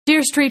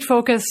dear Street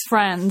Focus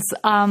friends,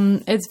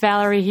 it's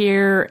Valerie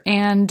here,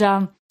 and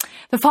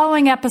the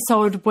following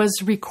episode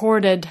was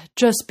recorded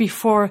just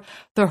before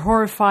the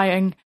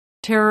horrifying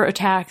terror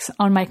attacks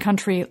on my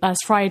country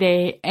last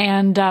Friday,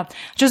 and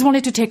just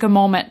wanted to take a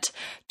moment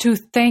to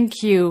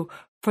thank you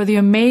for the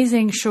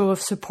amazing show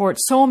of support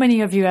so many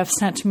of you have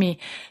sent me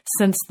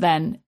since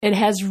then. It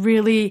has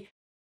really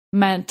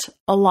meant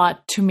a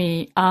lot to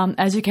me.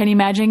 As you can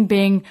imagine,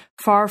 being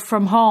far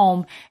from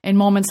home in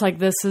moments like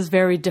this is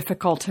very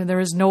difficult. And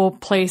there is no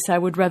place I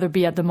would rather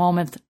be at the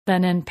moment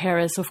than in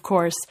Paris, of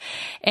course.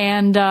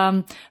 And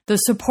the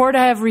support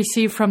I have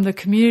received from the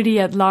community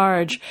at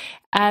large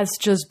has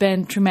just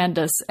been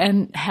tremendous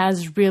and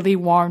has really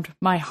warmed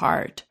my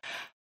heart.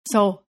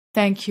 So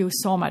thank you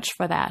so much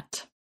for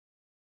that.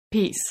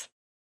 Peace.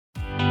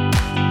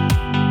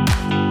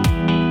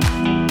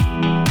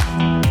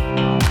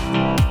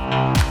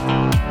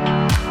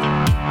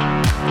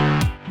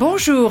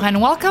 Bonjour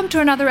and welcome to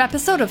another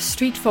episode of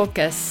Street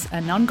Focus,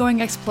 an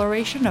ongoing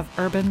exploration of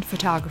urban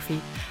photography.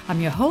 I'm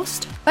your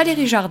host,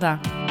 Valérie Jardin.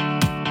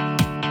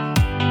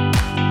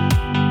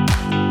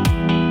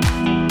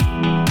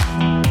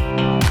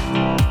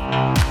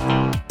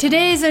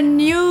 Today is a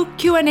new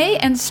Q&A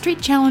and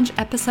Street Challenge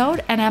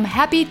episode, and I'm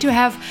happy to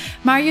have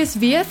Marius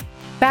Wieth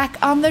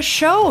back on the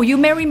show. You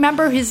may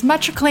remember his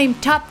much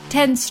acclaimed Top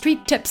 10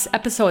 Street Tips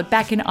episode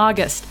back in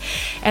August.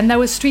 And that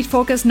was Street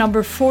Focus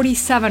number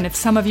 47 if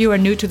some of you are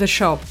new to the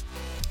show.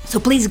 So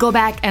please go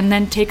back and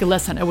then take a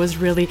listen. It was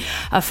really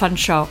a fun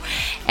show.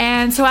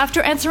 And so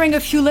after answering a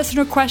few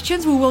listener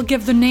questions, we will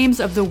give the names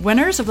of the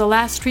winners of the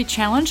last Street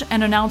Challenge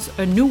and announce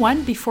a new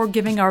one before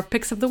giving our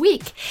picks of the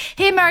week.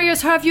 Hey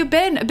Marius, how have you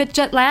been? A bit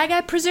jet lag,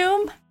 I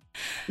presume?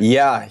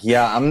 Yeah,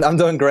 I'm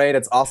doing great.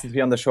 It's awesome to be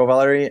on the show,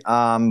 Valerie.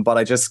 But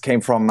I just came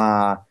from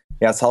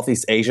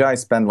Southeast Asia. I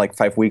spent like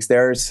 5 weeks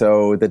there,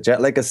 so the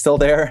jet lag is still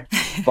there.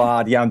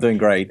 But yeah, I'm doing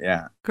great.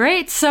 Yeah.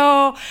 Great.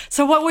 So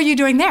what were you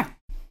doing there?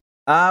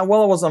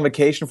 Well, I was on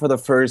vacation for the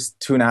first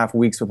 2.5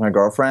 weeks with my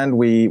girlfriend.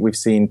 We've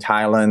seen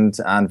Thailand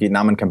and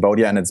Vietnam and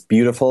Cambodia, and it's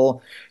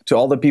beautiful. To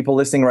all the people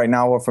listening right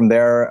now who are from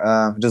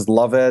there, just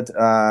love it.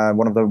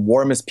 One of the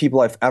warmest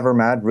people I've ever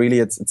met. Really,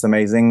 it's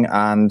amazing.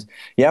 And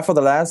yeah, for the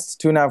last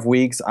 2.5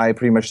 weeks, I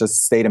pretty much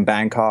just stayed in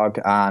Bangkok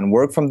and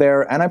worked from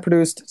there. And I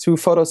produced 2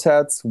 photo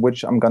sets,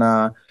 which I'm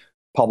gonna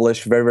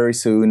publish very, very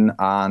soon.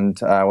 And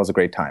it was a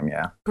great time.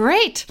 Yeah.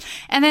 Great.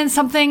 And then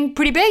something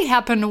pretty big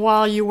happened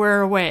while you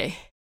were away.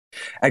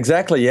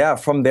 Exactly. Yeah.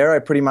 From there, I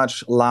pretty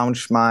much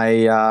launched my.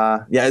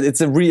 It's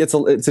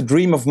a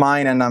dream of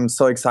mine, and I'm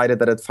so excited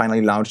that it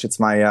finally launched. It's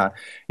my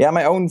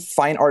my own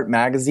fine art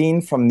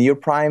magazine from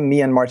Neoprime.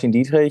 Me and Martin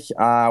Dietrich.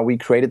 We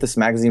created this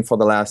magazine for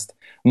the last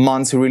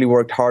months. We really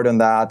worked hard on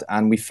that,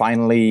 and we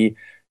finally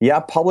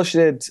published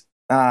it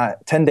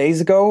 10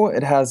 days ago.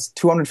 It has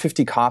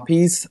 250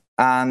 copies,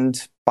 and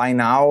by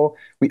now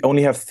we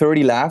only have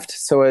 30 left.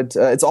 So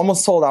it's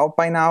almost sold out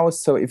by now.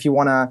 So if you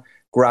want to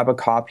grab a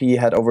copy,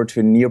 head over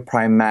to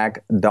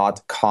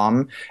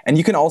neoprimemag.com. And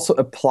you can also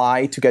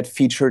apply to get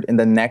featured in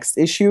the next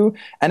issue.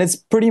 And it's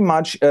pretty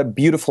much a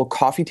beautiful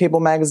coffee table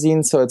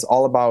magazine. So it's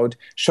all about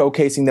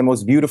showcasing the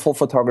most beautiful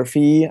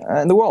photography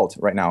in the world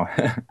right now.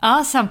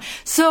 Awesome.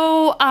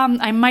 So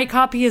my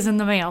copy is in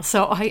the mail.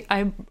 So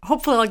I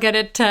hopefully I'll get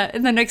it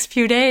in the next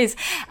few days.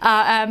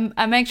 I'm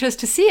anxious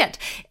to see it.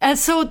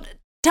 So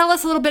tell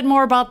us a little bit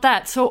more about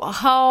that. So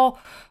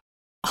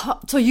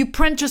you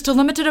print just a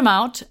limited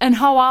amount, and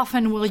how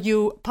often will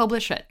you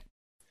publish it?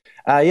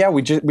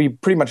 We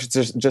pretty much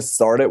just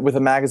started with a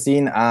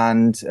magazine,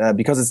 and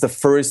because it's the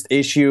first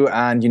issue,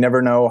 and you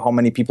never know how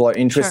many people are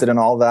interested in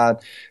all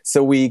that,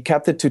 so we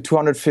kept it to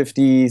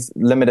 250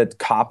 limited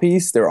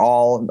copies. They're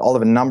all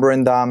have a number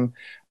in them.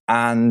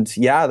 And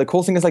yeah, the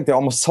cool thing is like they're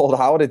almost sold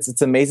out. It's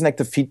amazing. Like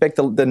the feedback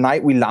the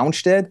night we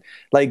launched it,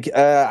 like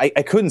I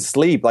couldn't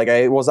sleep. Like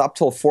I was up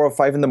till 4 or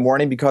 5 in the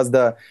morning because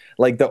the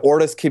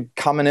orders keep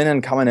coming in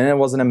and coming in. It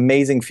was an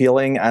amazing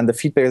feeling, and the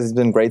feedback has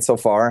been great so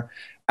far.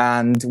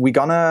 And we're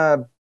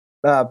gonna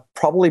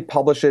probably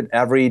publish it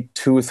every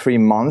 2-3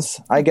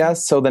 months, I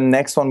guess. So the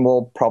next one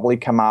will probably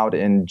come out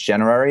in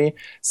January.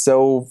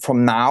 So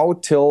from now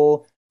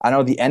till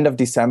the end of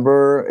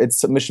December, it's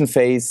submission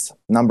phase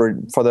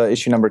for the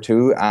issue number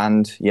 2.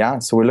 And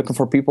so we're looking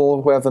for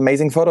people who have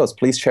amazing photos.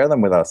 Please share them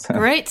with us.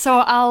 Great.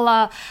 So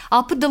I'll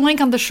put the link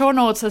on the show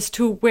notes as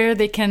to where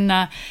they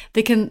can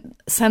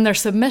send their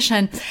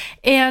submission.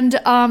 And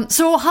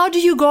so how do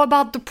you go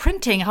about the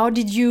printing?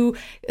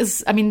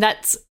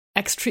 That's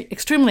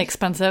extremely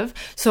expensive.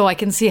 So I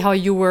can see how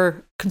you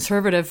were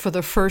conservative for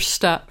the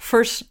first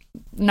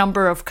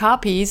number of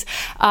copies.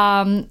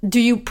 Do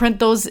you print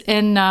those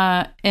in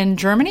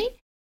Germany?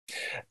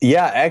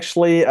 Yeah,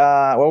 actually,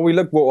 we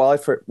look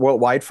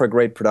worldwide for a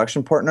great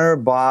production partner,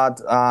 but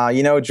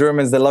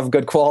Germans, they love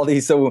good quality.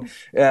 So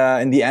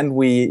in the end,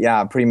 we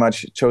pretty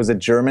much chose a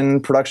German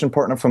production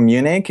partner from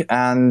Munich,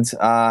 and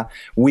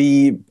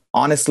we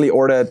honestly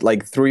ordered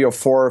like 3 or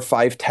 4 or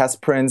 5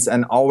 test prints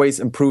and always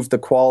improved the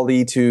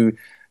quality to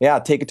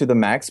take it to the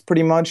max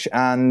pretty much.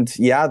 And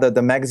yeah,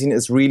 the magazine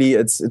is really,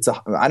 it's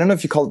I don't know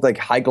if you call it like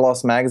high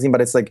gloss magazine,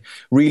 but it's like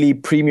really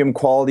premium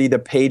quality, the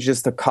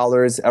pages, the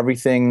colors,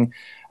 everything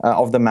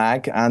of the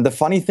mag. And the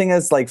funny thing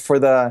is, like,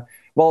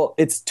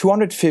 it's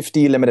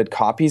 250 limited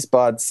copies,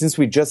 but since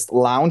we just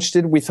launched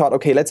it, we thought,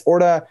 okay, let's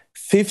order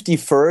 50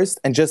 first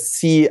and just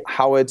see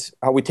how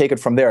we take it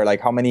from there, like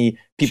how many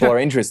people are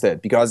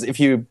interested. Because if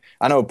you,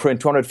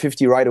 print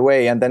 250 right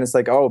away, and then it's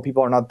like, oh,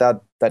 people are not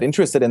that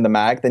interested in the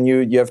mag, then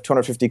you have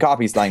 250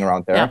 copies lying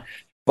around there. Yeah.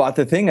 But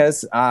the thing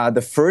is,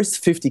 the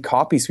first 50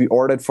 copies we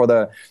ordered for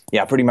the,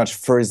 pretty much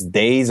first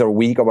days or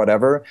week or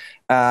whatever,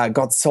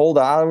 got sold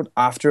out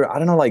after,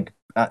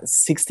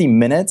 60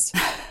 minutes.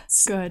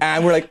 Good.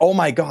 And we're like, oh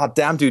my God,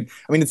 damn, dude.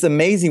 I mean, it's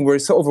amazing. We're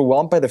so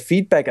overwhelmed by the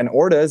feedback and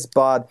orders.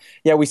 But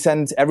yeah, we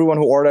sent everyone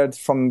who ordered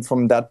from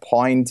that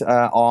point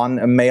on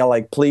a mail,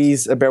 like,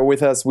 please bear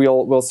with us.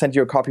 We'll send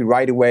you a copy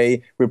right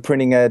away. We're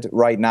printing it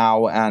right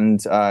now,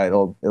 and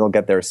it'll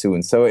get there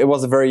soon. So it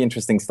was a very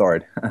interesting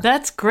start.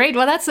 That's great.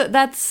 Well, that's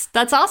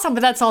awesome.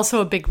 But that's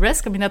also a big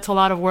risk. I mean, that's a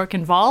lot of work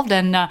involved.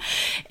 But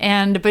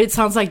it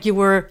sounds like you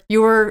were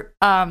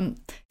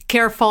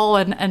careful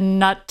and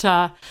not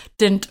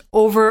didn't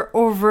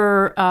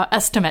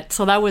overestimate.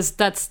 So that was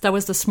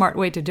the smart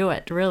way to do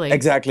it, really.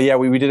 Exactly. Yeah,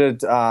 we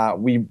did it.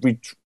 We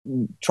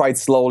tried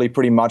slowly,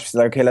 pretty much.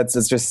 Like, okay, let's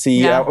just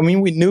see. Yeah. We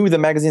knew the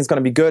magazine is going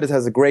to be good. It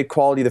has a great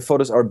quality. The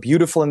photos are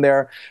beautiful in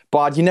there,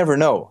 but you never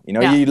know.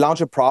 You launch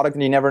a product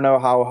and you never know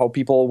how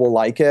people will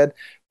like it.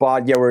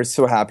 But yeah, we're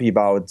so happy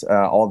about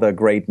all the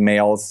great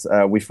mails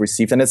we've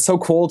received. And it's so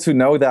cool to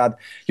know that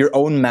your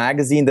own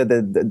magazine,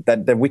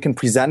 that we can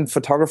present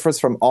photographers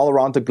from all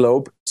around the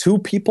globe to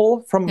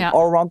people from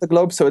all around the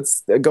globe. So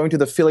it's going to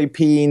the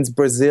Philippines,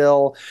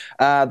 Brazil,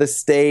 the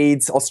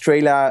States,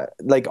 Australia,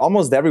 like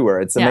almost everywhere.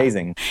 It's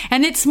amazing.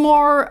 And it's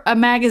more a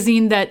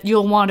magazine that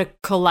you'll want to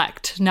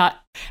collect.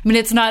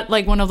 It's not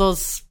like one of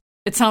those.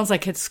 It sounds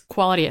like it's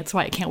quality. That's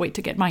why I can't wait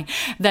to get mine.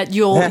 That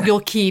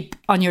you'll keep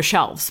on your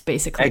shelves,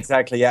 basically.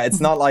 Exactly. Yeah, it's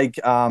not like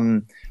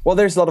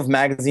there's a lot of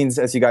magazines,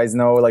 as you guys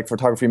know, like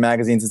photography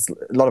magazines. It's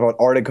a lot about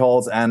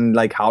articles and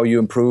like how you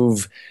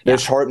improve the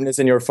sharpness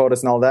in your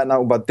photos and all that.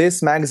 Now, but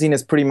this magazine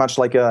is pretty much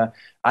like a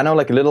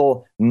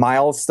little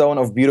milestone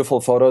of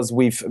beautiful photos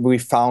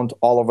we've found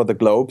all over the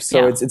globe.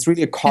 So it's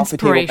really a coffee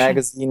table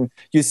magazine.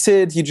 You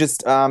sit, you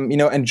just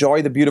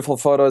enjoy the beautiful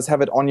photos,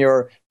 have it on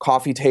your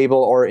coffee table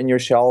or in your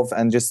shelf,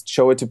 and just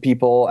show it to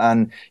people.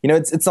 And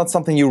it's not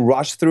something you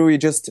rush through. You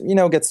just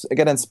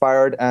get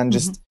inspired and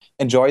just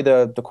enjoy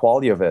the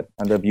quality of it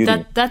and the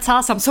beauty. That's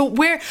awesome. So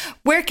where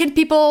can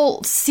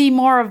people see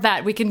more of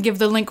that? We can give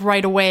the link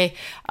right away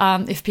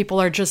if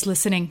people are just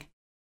listening.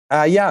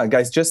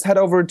 Guys, just head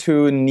over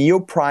to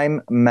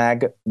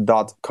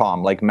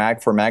neoprimemag.com, like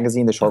mag for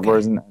magazine, the short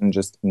version, and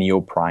just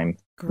neoprime.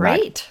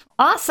 Great. Mag.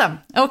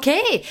 Awesome.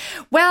 Okay.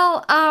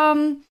 Well,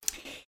 I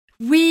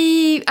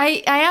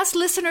asked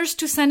listeners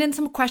to send in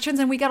some questions,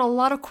 and we got a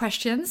lot of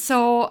questions.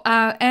 So,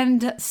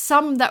 and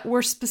some that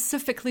were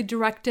specifically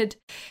directed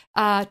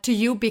to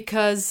you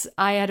because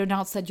I had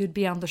announced that you'd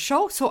be on the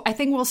show. So I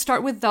think we'll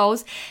start with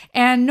those.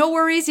 And no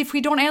worries if we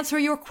don't answer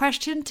your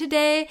question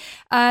today.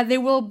 They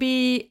will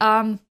be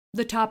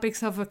the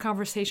topics of a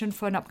conversation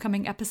for an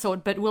upcoming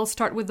episode, but we'll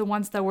start with the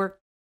ones that were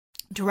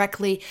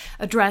directly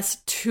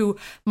addressed to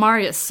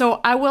Marius.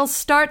 So I will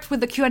start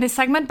with the Q&A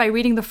segment by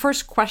reading the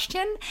first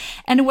question,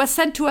 and it was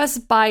sent to us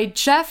by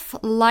Jeff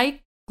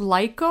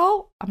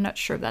Lyko. I'm not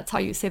sure if that's how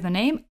you say the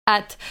name,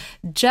 at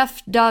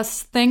Jeff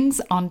Does Things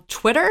on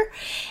Twitter.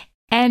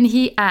 And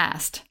he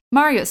asked,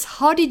 Marius,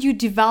 how did you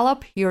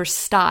develop your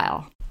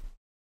style?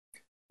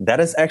 That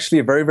is actually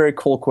a very, very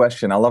cool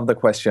question. I love the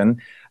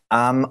question.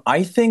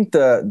 I think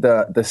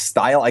the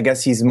style, I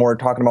guess he's more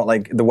talking about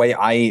like the way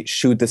I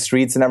shoot the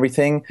streets and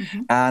everything.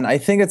 Mm-hmm. And I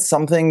think it's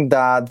something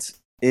that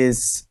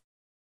is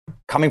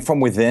coming from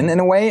within in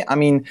a way. I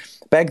mean,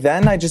 back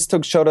then I just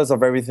took photos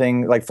of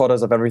everything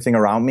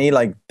around me,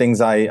 like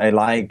things I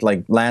liked,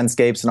 like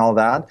landscapes and all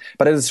that.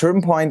 But at a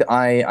certain point,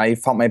 I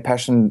found my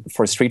passion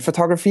for street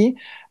photography.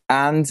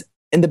 And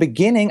in the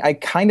beginning, I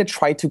kind of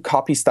tried to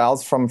copy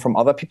styles from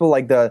other people,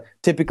 like the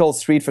typical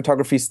street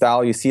photography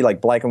style. You see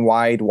like black and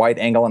white, wide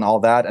angle and all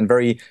that, and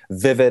very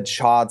vivid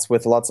shots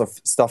with lots of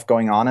stuff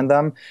going on in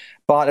them.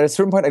 But at a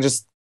certain point, I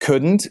just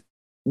couldn't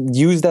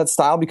use that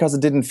style because it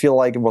didn't feel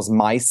like it was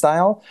my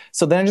style.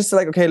 So then I just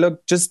like, okay,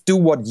 look, just do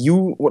what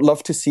you would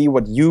love to see,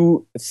 what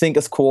you think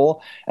is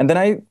cool. And then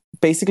I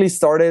basically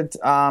started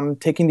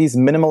taking these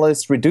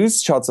minimalist,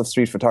 reduced shots of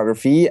street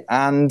photography,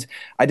 and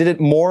I did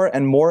it more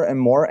and more and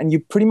more. And you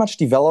pretty much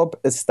develop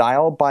a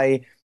style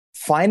by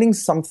finding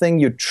something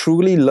you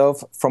truly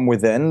love from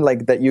within,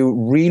 like that you're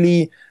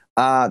really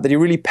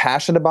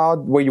passionate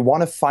about, where you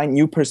want to find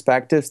new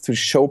perspectives to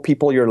show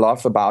people your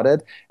love about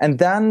it, and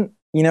then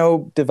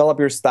develop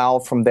your style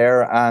from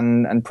there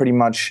and pretty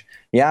much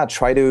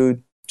try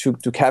to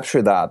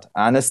capture that.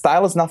 And a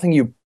style is nothing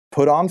you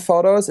put on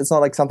photos. It's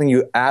not like something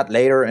you add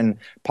later in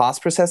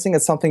post processing.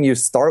 It's something you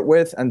start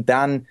with and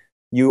then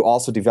you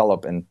also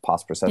develop in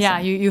post-processing. Yeah,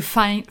 you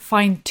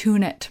fine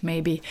tune it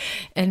maybe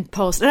in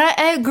post. And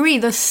I agree.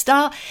 The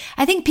style,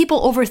 I think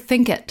people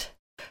overthink it.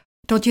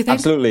 Don't you think?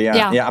 Absolutely,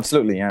 yeah. Yeah,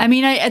 absolutely, yeah. I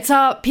mean, it's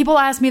people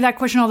ask me that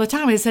question all the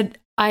time. I said,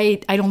 I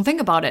don't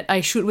think about it.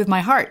 I shoot with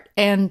my heart,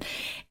 and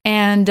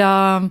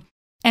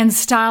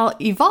style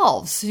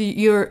evolves.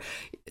 Your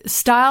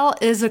style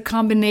is a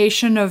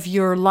combination of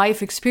your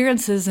life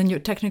experiences and your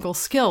technical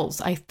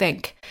skills, I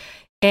think,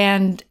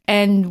 and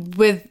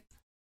with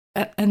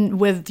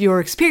your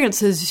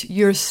experiences,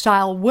 your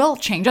style will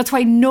change. That's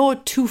why no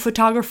two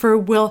photographer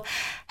will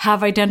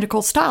have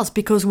identical styles,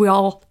 because we're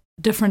all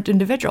different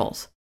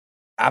individuals.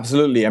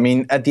 Absolutely. I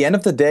mean, at the end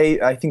of the day,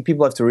 I think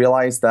people have to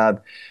realize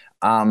that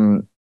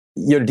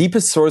your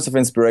deepest source of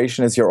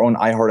inspiration is your own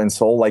eye, heart, and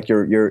soul, like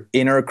your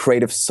inner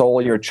creative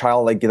soul, your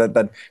child, like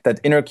that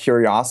inner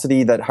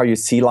curiosity, that how you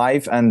see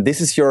life. And this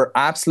is your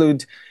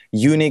absolute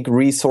unique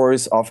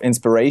resource of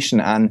inspiration.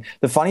 And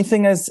the funny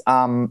thing is,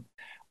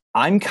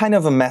 I'm kind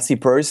of a messy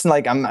person.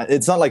 Like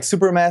it's not like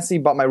super messy,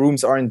 but my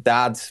rooms aren't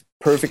that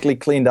perfectly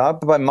cleaned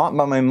up. But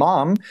my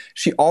mom,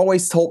 she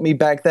always told me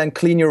back then,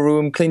 clean your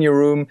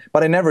room,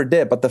 but I never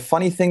did. But the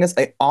funny thing is,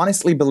 I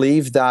honestly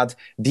believe that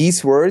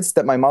these words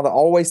that my mother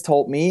always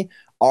told me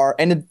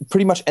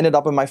pretty much ended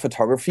up in my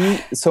photography.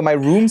 So my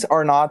rooms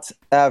are not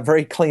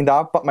very cleaned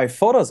up, but my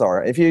photos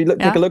are. If you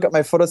take a look at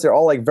my photos, they're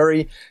all like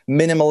very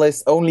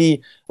minimalist,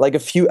 only like a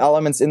few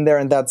elements in there,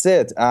 and that's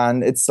it.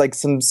 And it's like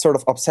some sort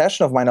of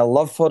obsession of mine. I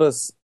love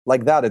photos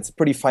like that. It's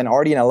pretty fine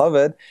arty and I love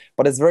it.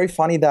 But it's very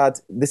funny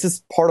that this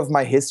is part of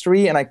my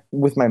history, and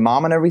with my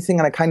mom and everything,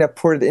 and I kind of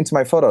poured it into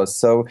my photos.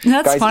 So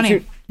that's guys,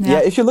 funny.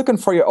 If you're looking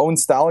for your own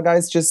style,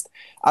 guys, just,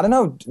 I don't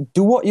know,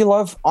 do what you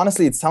love.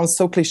 Honestly, it sounds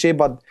so cliche,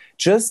 but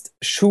just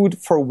shoot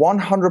for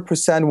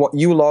 100% what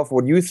you love,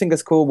 what you think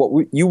is cool,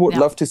 what you would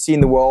love to see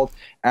in the world.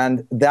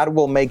 And that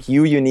will make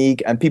you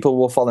unique, and people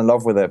will fall in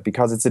love with it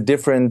because it's a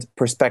different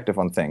perspective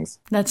on things.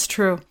 That's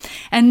true.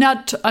 And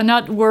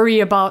not worry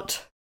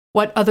about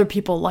what other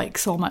people like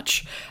so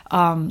much.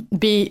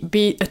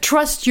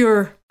 Trust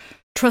your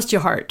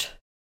heart.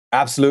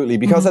 Absolutely,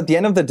 because at the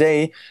end of the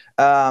day,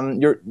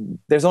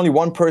 there's only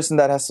one person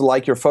that has to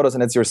like your photos,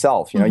 and it's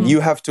yourself. You know, you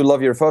have to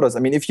love your photos.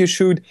 I mean, if you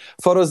shoot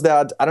photos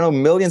that, I don't know,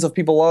 millions of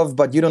people love,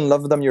 but you don't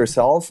love them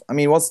yourself, I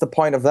mean, what's the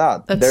point of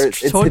that?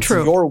 It's true. It's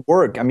your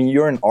work. I mean,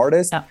 you're an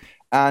artist,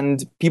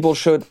 and people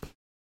should,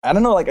 I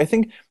don't know, like, I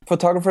think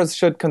photographers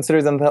should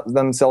consider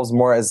themselves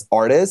more as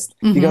artists,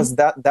 because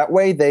that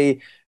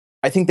way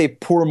I think they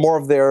pour more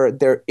of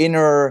their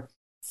inner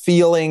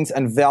feelings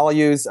and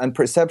values and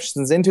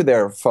perceptions into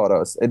their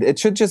photos. It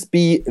should just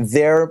be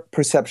their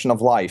perception of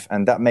life,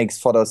 and that makes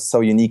photos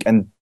so unique.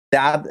 And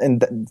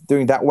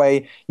doing that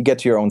way, you get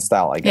to your own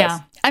style, I guess. Yeah,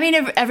 I mean,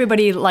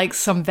 everybody likes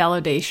some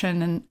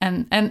validation,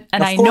 and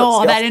I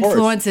know that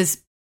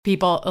influences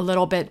people a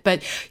little bit.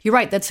 But you're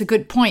right; that's a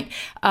good point.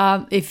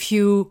 If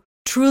you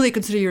truly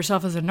consider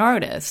yourself as an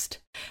artist,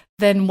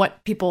 then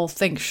what people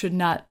think should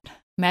not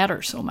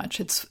matter so much.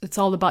 It's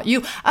all about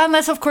you,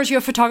 unless of course you're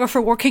a photographer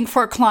working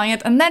for a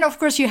client, and then of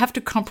course you have to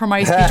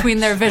compromise between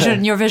their vision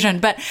and your vision.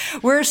 But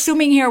we're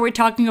assuming here we're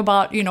talking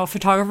about,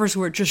 photographers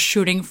who are just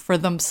shooting for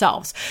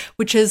themselves,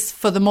 which is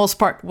for the most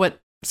part what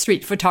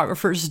street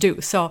photographers do.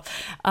 So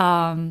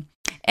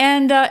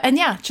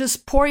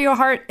just pour your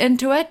heart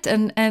into it,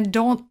 and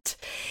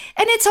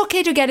it's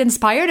okay to get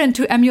inspired and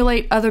to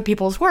emulate other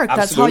people's work.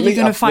 That's how you're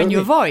going to find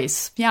your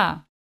voice. Yeah.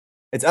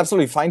 It's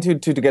absolutely fine to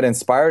get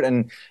inspired,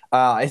 and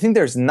I think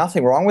there's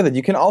nothing wrong with it.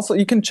 You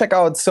can check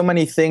out so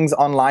many things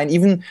online,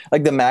 even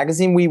like the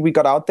magazine we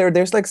got out there.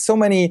 There's like so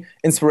many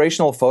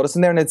inspirational photos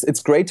in there, and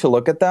it's great to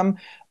look at them.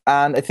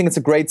 And I think it's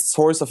a great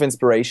source of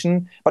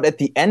inspiration. But at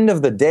the end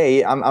of the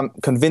day, I'm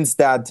convinced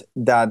that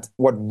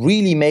what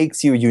really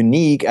makes you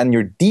unique and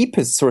your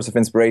deepest source of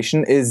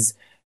inspiration is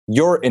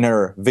your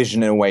inner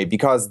vision in a way,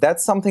 because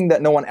that's something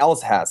that no one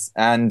else has.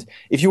 And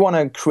if you want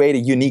to create a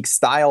unique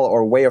style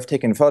or way of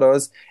taking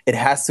photos, it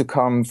has to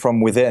come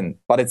from within.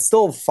 But it's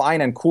still fine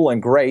and cool and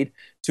great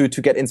to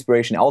get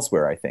inspiration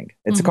elsewhere, I think.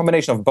 It's a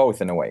combination of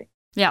both in a way.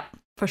 Yeah,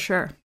 for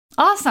sure.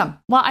 Awesome.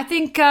 Well, I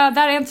think that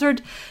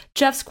answered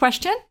Jeff's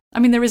question. I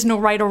mean, there is no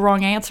right or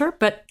wrong answer,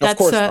 but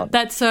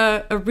that's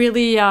a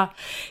really,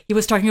 he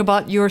was talking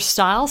about your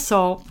style,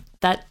 so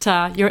that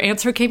your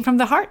answer came from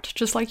the heart,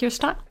 just like your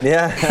style.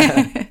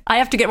 Yeah. I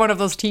have to get one of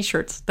those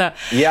T-shirts.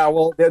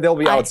 Well, they'll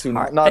be out soon.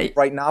 Not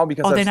right now,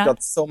 because I've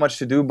got so much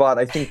to do, but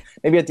I think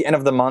maybe at the end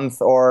of the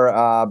month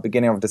or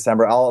beginning of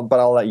December, I'll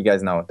let you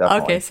guys know,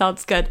 definitely. Okay,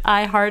 sounds good.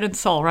 Eye, heart, and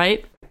soul,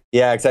 right?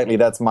 Yeah, exactly.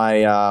 That's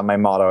my my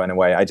motto in a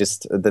way.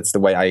 That's the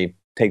way I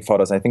take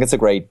photos. I think it's a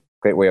great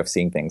way of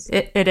seeing things.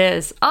 It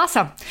is.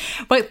 Awesome.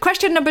 But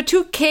question number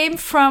 2 came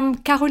from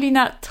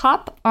Carolina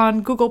Top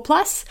on Google+,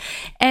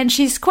 and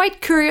she's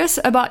quite curious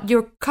about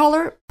your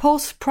color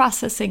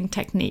post-processing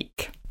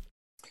technique.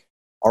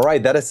 All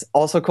right, that is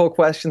also a cool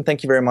question.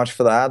 Thank you very much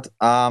for that.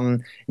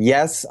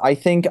 Yes, I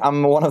think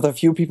I'm one of the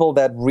few people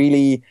that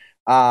really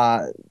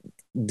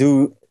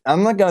do,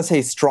 I'm not going to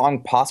say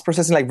strong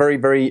post-processing, like very,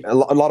 very, a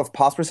lot of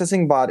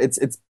post-processing, but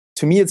it's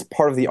to me, it's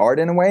part of the art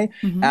in a way.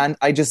 Mm-hmm. And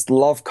I just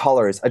love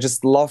colors. I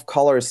just love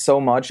colors so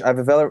much. I have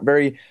a very,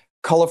 very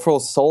colorful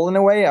soul in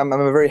a way. I'm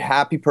a very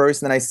happy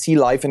person, and I see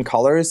life in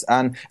colors.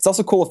 And it's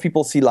also cool if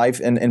people see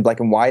life in black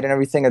and white and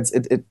everything. At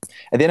the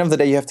end of the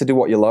day, you have to do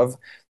what you love.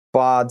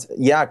 But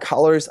yeah,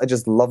 colors, I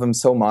just love them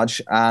so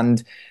much.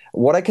 And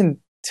what I can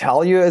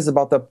tell you is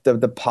about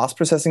the post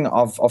processing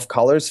of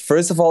colors.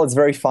 First of all, it's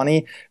very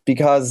funny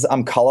because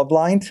I'm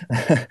colorblind.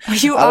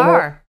 You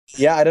are.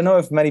 Yeah, I don't know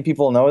if many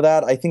people know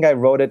that. I think I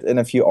wrote it in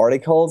a few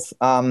articles.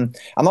 I'm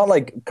not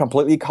like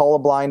completely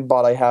colorblind,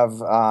 but I have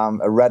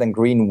a red and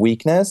green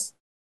weakness.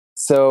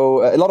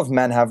 So a lot of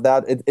men have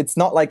that. It's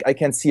not like I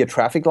can see a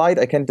traffic light.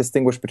 I can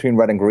distinguish between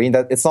red and green.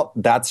 That it's not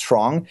that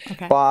strong,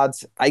 okay.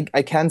 But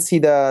I can see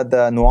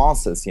the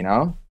nuances, you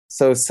know?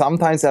 So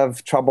sometimes I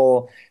have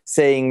trouble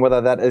saying whether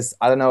that is,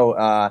 I don't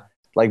know,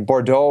 like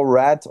Bordeaux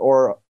red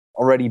or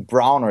already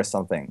brown or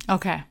something.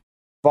 Okay.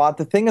 But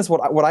the thing is,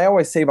 what I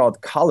always say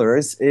about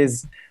colors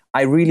is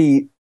I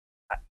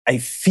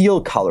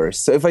feel colors.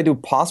 So if I do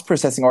post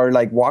processing or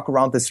like walk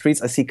around the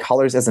streets, I see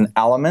colors as an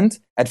element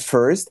at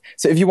first.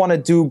 So if you want to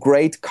do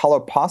great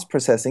color post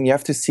processing, you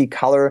have to see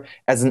color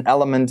as an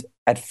element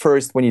at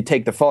first when you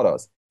take the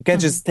photos. You can't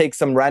just take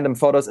some random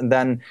photos and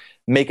then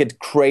make it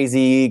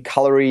crazy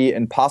colory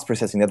in post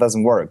processing. That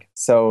doesn't work.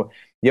 So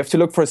you have to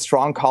look for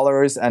strong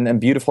colors and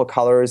beautiful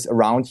colors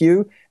around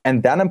you.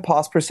 And then in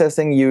post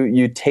processing,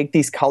 you take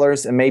these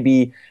colors and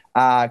maybe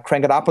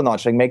crank it up a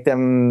notch, like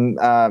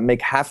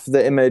make half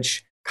the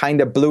image kind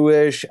of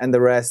bluish and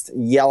the rest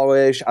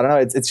yellowish. I don't know.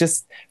 It's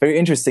just very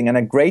interesting and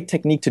a great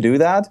technique to do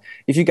that.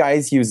 If you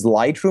guys use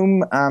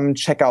Lightroom,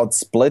 check out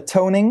split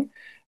toning.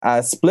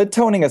 Split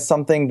toning is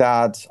something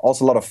that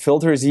also a lot of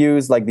filters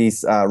use, like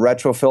these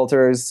retro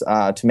filters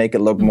to make it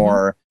look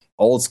more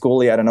old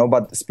schooly. I don't know,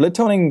 but split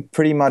toning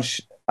pretty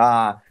much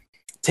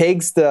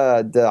takes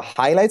the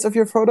highlights of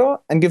your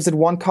photo and gives it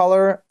one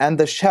color, and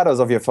the shadows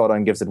of your photo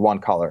and gives it one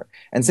color.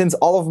 And since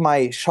all of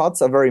my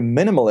shots are very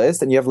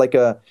minimalist, and you have like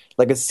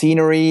a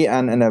scenery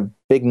and a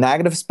big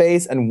negative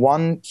space and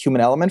one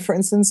human element, for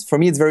instance, for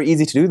me it's very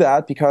easy to do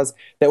that because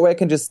that way I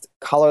can just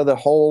color the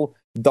whole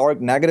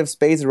dark negative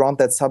space around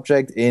that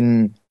subject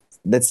in,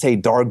 let's say,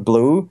 dark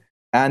blue,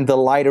 and the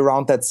light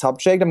around that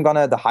subject,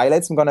 the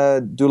highlights, I'm gonna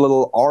do a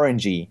little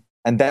orangey,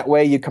 and that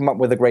way you come up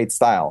with a great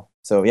style.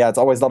 So yeah, it's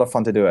always a lot of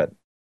fun to do it.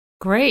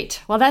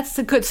 Great. Well, that's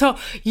good. So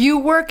you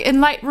work in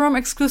Lightroom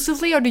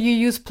exclusively, or do you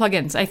use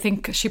plugins? I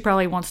think she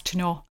probably wants to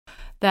know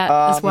that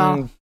as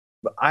well.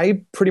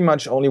 I pretty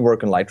much only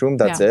work in Lightroom.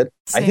 That's it.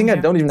 I think I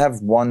don't even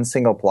have one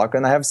single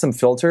plugin. I have some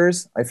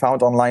filters. I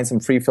found online some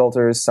free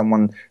filters.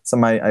 Some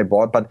I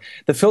bought. But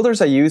the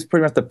filters I use,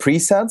 pretty much the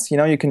presets,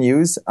 you can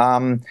use.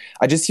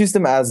 I just use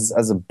them as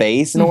a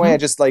base in a way. I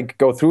just like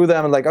go through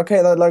them and like,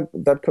 okay,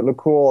 that could look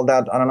cool.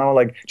 That, I don't know,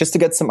 like just to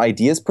get some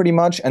ideas pretty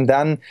much. And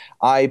then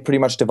I pretty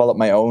much develop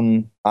my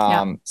own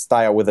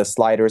style with the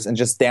sliders and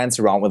just dance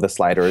around with the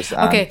sliders.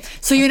 Okay,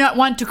 so you not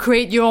want to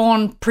create your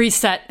own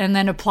preset and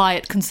then apply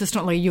it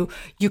consistently.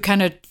 You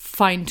kind of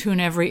fine tune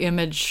every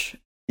image.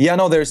 Yeah,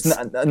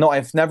 no,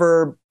 I've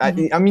never,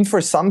 I mean,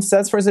 for some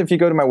sets, for instance, if you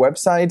go to my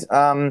website,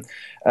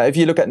 if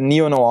you look at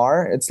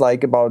neo-noir, it's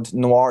like about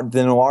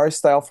the noir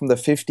style from the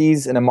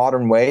 50s in a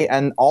modern way.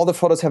 And all the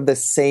photos have the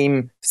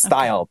same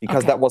style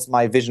because that was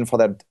my vision for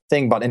that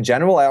thing. But in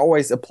general, I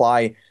always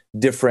apply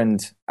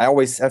I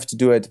always have to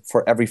do it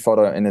for every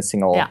photo in a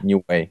single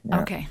new way.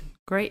 Yeah. Okay,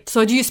 great.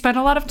 So do you spend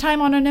a lot of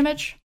time on an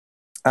image?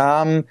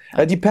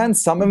 It depends.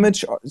 Some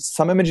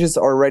images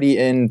are already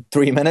in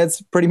 3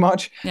 minutes, pretty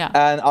much. Yeah.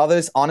 And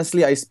others,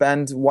 honestly, I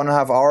spend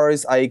 1.5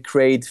 hours. I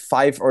create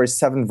 5 or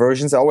 7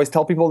 versions. I always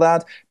tell people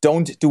that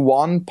don't do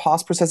one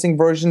post-processing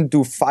version,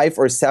 do 5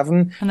 or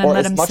 7, or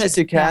as much as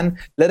you can.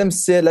 Yeah. Let them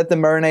sit, let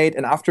them marinate,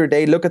 and after a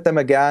day, look at them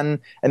again,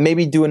 and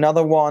maybe do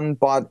another one.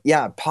 But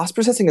yeah,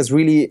 post-processing is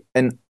really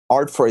an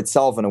art for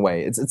itself in a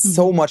way. It's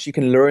so much you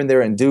can learn there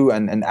and do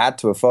and add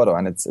to a photo,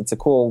 and it's a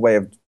cool way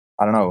of,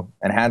 I don't know,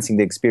 enhancing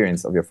the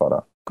experience of your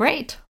photo.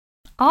 Great.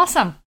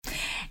 Awesome.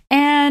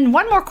 And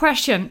one more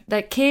question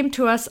that came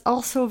to us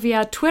also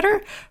via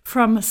Twitter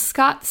from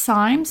Scott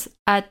Symes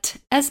at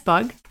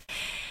SBug.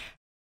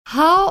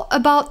 How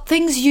about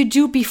things you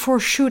do before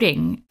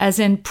shooting, as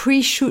in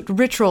pre-shoot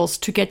rituals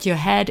to get your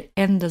head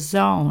in the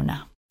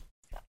zone?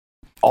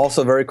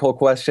 Also a very cool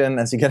question,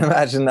 as you can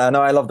imagine.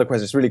 No, I love the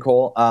question. It's really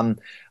cool.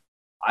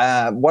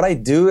 What I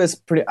do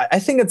is I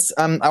think it's,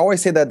 I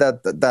always say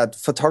that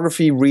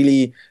photography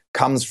really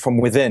comes from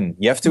within.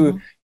 You have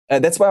to,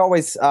 that's why I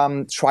always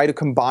try to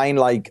combine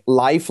like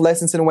life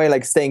lessons in a way,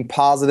 like staying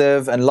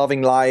positive and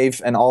loving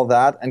life and all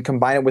that, and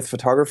combine it with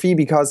photography.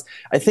 Because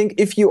I think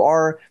if you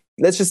are,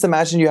 let's just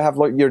imagine you have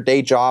like your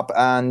day job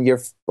and you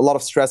have a lot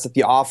of stress at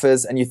the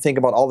office and you think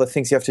about all the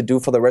things you have to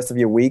do for the rest of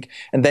your week.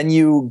 And then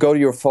you go to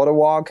your photo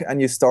walk and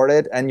you start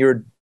it and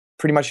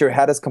pretty much your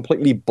head is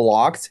completely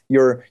blocked.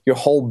 Your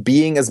whole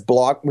being is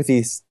blocked with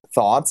these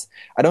thoughts.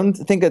 I don't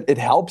think it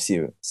helps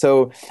you.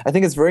 So I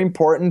think it's very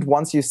important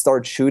once you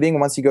start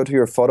shooting, once you go to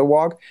your photo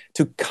walk,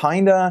 to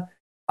kind of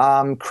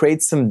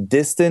create some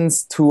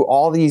distance to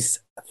all these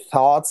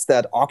thoughts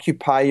that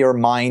occupy your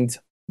mind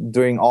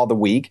during all the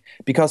week,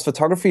 because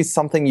photography is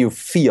something you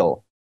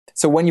feel.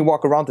 So when you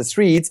walk around the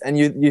streets and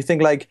you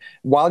think like,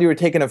 while you're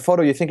taking a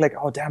photo, you think like,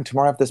 oh, damn,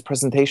 tomorrow I have this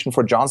presentation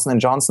for Johnson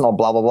 & Johnson or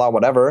blah, blah, blah,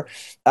 whatever.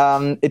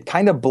 It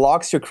kind of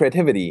blocks your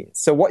creativity.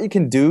 So what you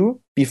can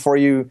do before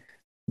you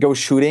go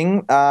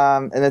shooting,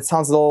 and it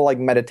sounds a little like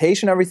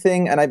meditation,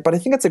 everything, but I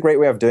think it's a great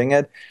way of doing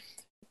it.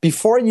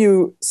 Before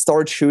you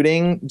start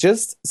shooting,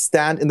 just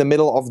stand in the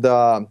middle of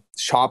the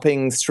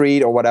shopping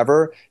street or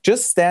whatever.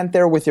 Just stand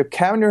there with your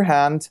camera in your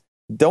hand.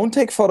 Don't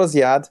take photos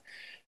yet.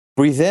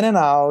 Breathe in and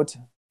out.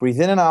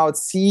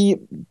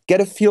 Get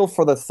a feel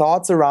for the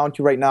thoughts around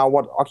you right now,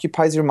 what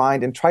occupies your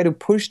mind, and try to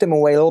push them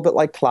away a little bit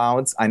like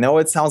clouds. I know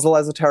it sounds a little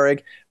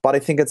esoteric, but I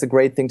think it's a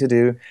great thing to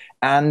do.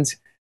 And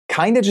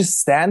kind of just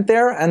stand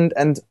there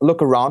and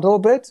look around a little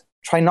bit.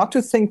 Try not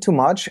to think too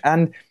much.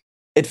 And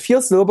it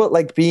feels a little bit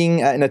like being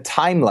in a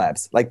time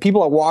lapse. Like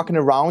people are walking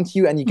around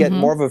you and you get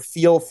more of a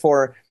feel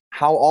for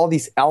how all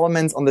these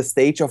elements on the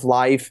stage of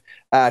life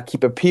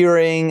keep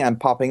appearing and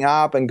popping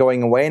up and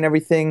going away and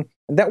everything.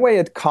 And that way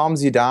it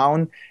calms you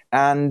down.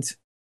 And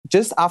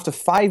just after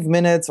 5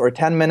 minutes or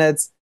 10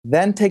 minutes,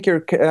 then take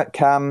your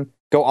cam,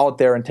 go out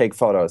there and take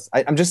photos.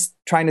 I'm just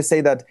trying to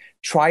say that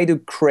try to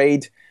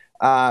create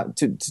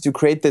to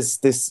create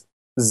this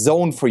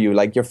zone for you.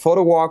 Like your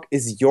photo walk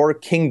is your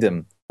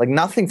kingdom. Like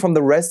nothing from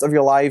the rest of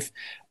your life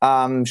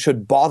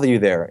should bother you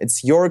there.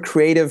 It's your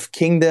creative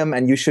kingdom,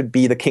 and you should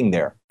be the king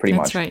there, pretty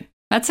much. That's right.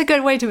 That's a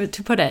good way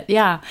to put it.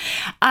 Yeah,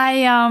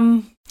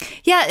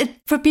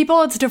 for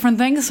people it's different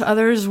things.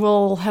 Others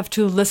will have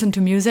to listen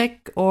to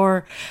music,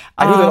 or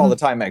I do that all the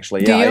time.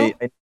 Actually, do you?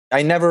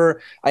 I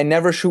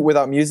never shoot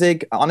without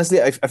music. Honestly,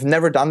 I've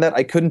never done that.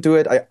 I couldn't do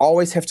it. I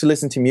always have to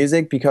listen to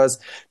music, because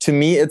to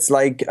me, it's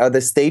like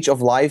the stage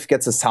of life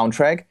gets a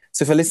soundtrack.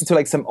 So if I listen to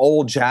like some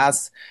old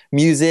jazz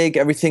music,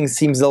 everything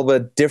seems a little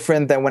bit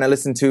different than when I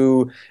listen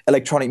to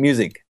electronic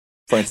music,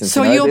 for instance.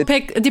 So you'll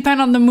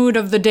depend on the mood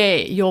of the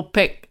day, you'll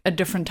pick a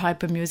different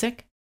type of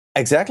music?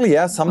 Exactly,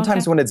 yeah.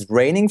 Sometimes when it's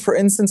raining, for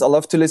instance, I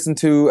love to listen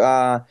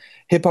to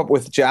hip-hop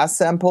with jazz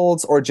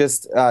samples, or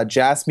just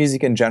jazz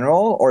music in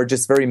general, or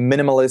just very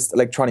minimalist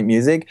electronic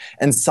music.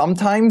 And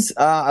sometimes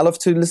I love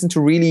to listen to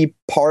really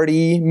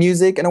party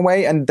music in a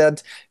way, and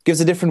that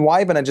gives a different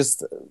vibe, and I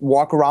just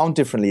walk around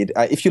differently.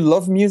 If you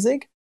love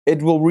music,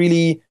 it will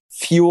really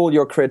fuel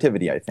your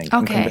creativity, I think.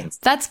 Okay,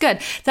 that's good.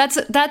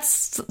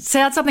 That's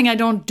something I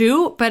don't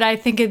do, but I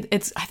think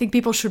I think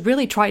people should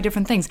really try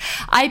different things.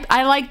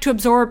 I like to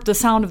absorb the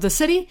sound of the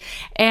city,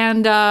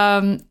 and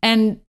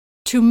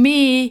to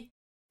me,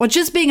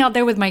 just being out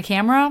there with my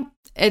camera,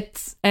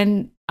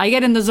 and I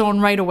get in the zone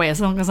right away as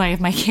long as I have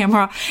my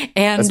camera,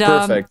 and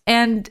that's perfect.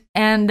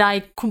 And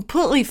I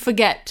completely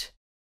forget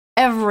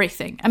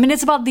everything. I mean,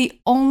 it's about the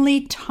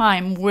only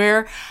time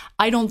where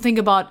I don't think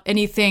about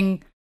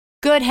anything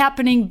good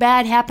happening,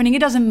 bad happening.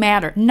 It doesn't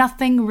matter.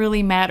 Nothing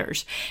really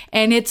matters.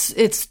 And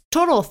it's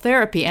total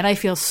therapy. And I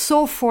feel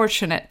so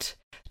fortunate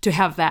to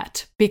have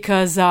that,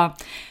 because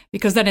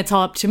then it's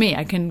all up to me.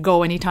 I can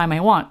go anytime I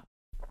want.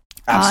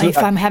 If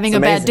I'm having a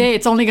bad day,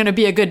 it's only going to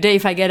be a good day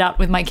if I get out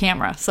with my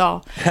camera.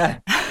 So,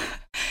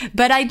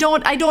 but I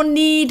don't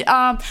need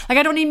I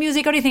don't need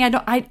music or anything.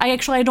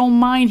 I don't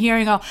mind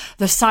hearing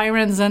the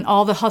sirens and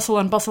all the hustle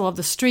and bustle of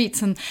the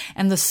streets and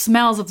the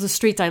smells of the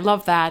streets. I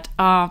love that.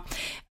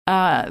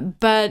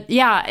 But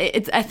yeah,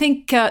 I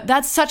think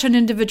that's such an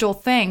individual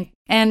thing.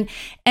 And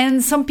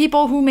some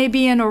people who may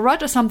be in a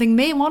rut or something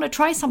may want to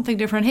try something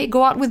different. Hey,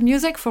 go out with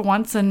music for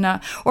once, and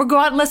or go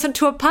out and listen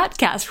to a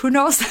podcast. Who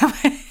knows?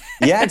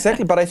 Yeah,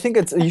 exactly. But I think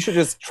you should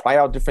just try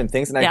out different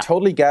things. And I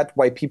totally get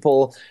why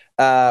people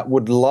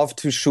would love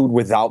to shoot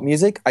without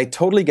music. I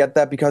totally get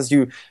that, because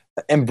you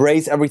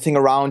embrace everything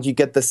around. You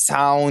get the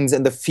sounds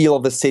and the feel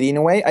of the city in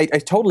a way. I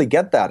totally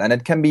get that. And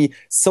it can be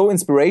so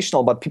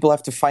inspirational, but people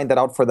have to find that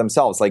out for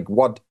themselves, like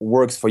what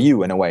works for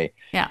you in a way.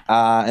 Yeah.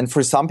 And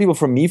for some people,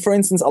 for me, for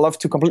instance, I love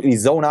to completely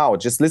zone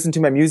out, just listen to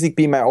my music,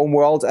 be in my own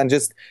world, and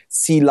just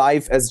see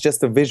life as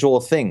just a visual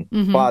thing.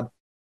 Mm-hmm. But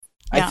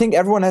I think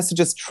everyone has to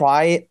just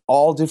try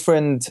all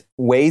different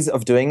ways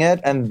of doing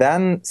it, and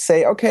then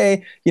say,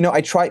 okay,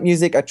 I tried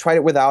music, I tried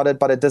it without it,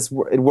 but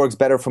it works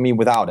better for me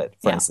without it,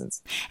 for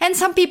instance. And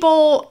some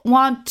people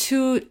want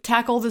to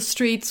tackle the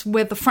streets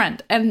with a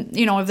friend. And,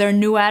 if they're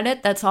new at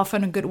it, that's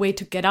often a good way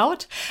to get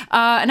out.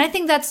 And I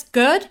think that's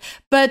good.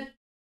 But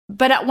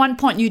at one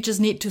point, you just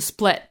need to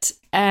split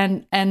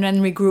and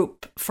then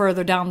regroup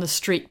further down the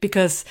street,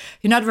 because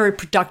you're not very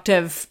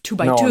productive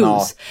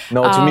 2x2s.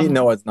 No, to me,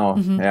 no, it's no.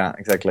 Mm-hmm. Yeah,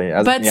 exactly.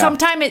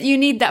 Sometimes you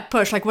need that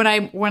push. Like when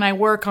I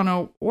work on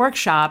a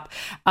workshop,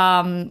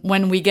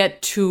 when we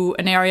get to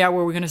an area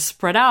where we're going to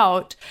spread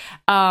out,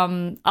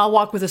 I'll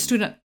walk with a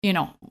student,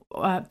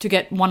 to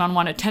get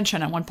one-on-one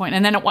attention at one point,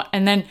 and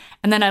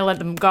then I let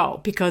them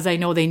go, because I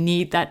know they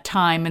need that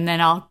time, and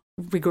then I'll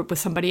regroup with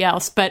somebody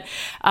else. But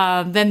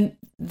then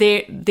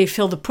they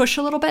feel the push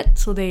a little bit,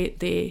 so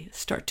they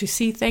start to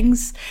see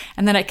things,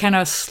 and then I kind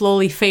of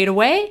slowly fade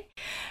away,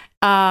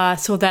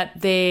 so that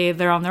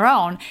they're on their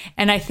own.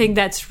 And I think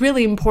that's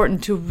really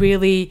important to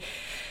really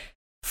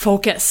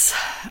focus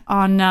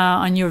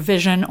on your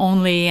vision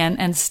only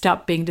and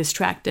stop being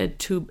distracted.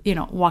 To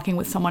walking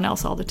with someone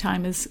else all the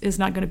time is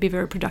not going to be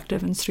very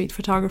productive in street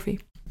photography.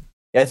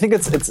 Yeah, I think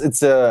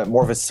it's a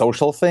more of a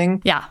social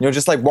thing. Yeah.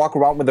 Just like walk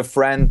around with a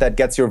friend that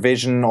gets your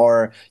vision,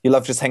 or you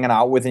love just hanging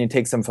out with and you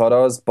take some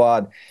photos.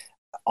 But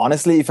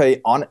honestly, if I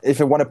want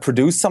to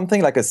produce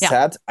something like a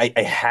set, I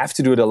have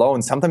to do it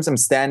alone. Sometimes I'm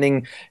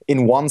standing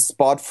in one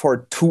spot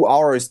for 2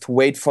 hours to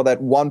wait for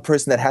that one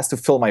person that has to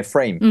fill my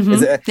frame.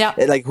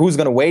 Like, who's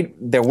going to wait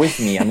there with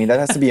me? I mean, that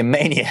has to be a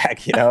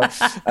maniac,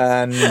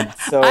 And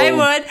so I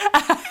would.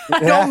 I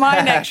don't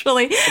mind,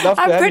 actually.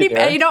 I'm pretty,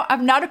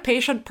 I'm not a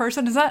patient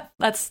person.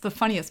 That's the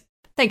funniest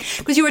thing,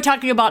 because you were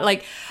talking about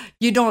like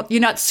you're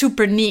not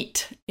super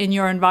neat in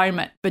your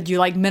environment, but you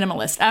like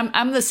minimalist.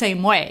 I'm the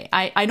same way.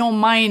 I don't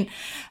mind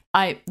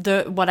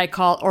what I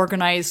call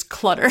organized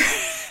clutter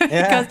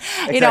because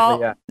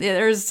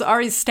there's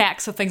already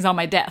stacks of things on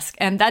my desk,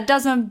 and that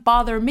doesn't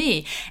bother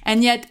me.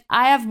 And yet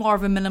I have more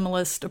of a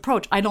minimalist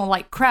approach. I don't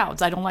like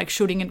crowds. I don't like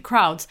shooting in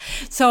crowds.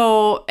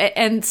 So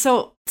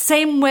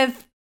same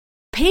with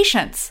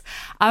patience.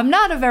 I'm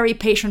not a very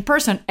patient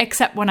person,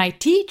 except when I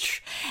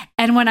teach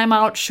and when I'm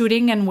out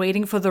shooting and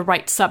waiting for the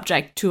right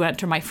subject to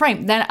enter my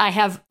frame. Then I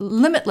have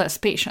limitless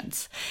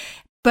patience.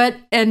 But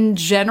in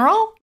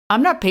general,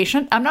 I'm not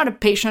patient. I'm not a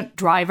patient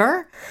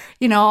driver.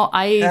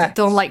 I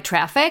don't like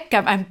traffic.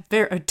 I'm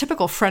a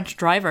typical French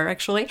driver,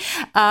 actually.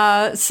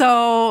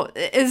 So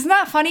isn't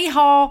that funny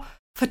how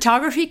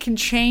photography can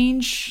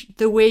change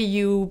the way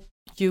you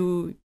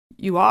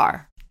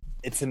are?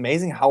 It's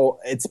amazing how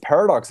it's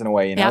paradox in a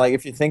way, like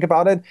if you think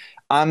about it,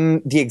 I'm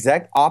the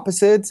exact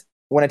opposite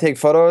when I take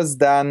photos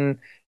than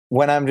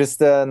when I'm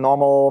just a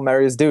normal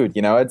Marius dude.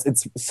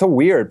 It's so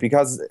weird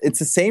because it's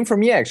the same for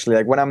me, actually.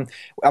 Like when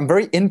I'm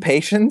very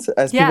impatient,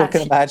 as people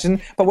can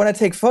imagine, but when I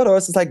take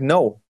photos, it's like,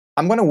 no,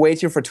 I'm going to wait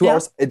here for 2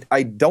 hours.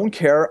 I don't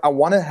care. I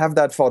want to have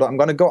that photo. I'm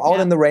going to go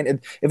out in the rain.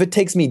 If it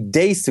takes me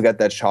days to get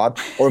that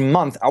shot or a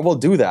month, I will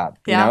do that.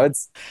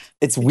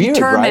 It's weird,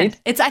 right?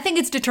 I think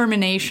it's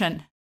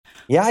determination.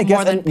 Yeah, I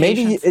guess, and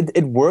maybe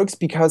it works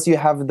because you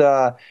have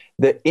the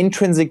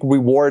intrinsic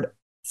reward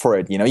for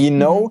it. You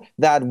know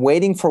that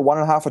waiting for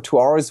 1.5 or 2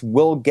 hours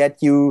will get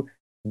you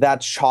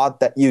that shot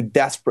that you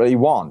desperately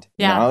want.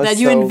 That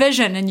you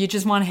envision, and you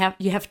just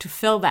you have to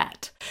fill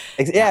that.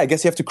 Yeah, I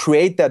guess you have to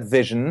create that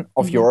vision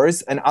of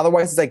yours, and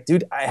otherwise it's like,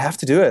 dude, I have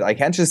to do it. I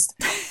can't just.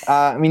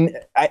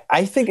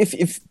 I think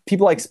if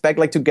people expect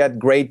like to get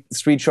great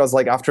street shots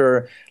like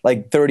after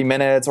like 30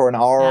 minutes or an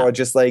hour or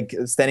just like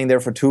standing there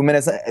for 2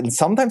 minutes, and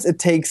sometimes it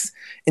takes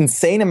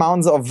insane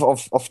amounts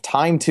of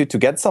time to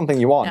get something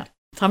you want. Yeah.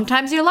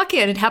 Sometimes you're lucky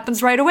and it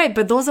happens right away,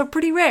 but those are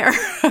pretty rare.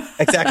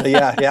 Exactly.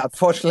 Yeah.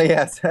 Unfortunately,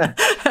 yes.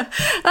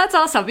 That's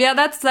awesome. Yeah,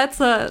 that's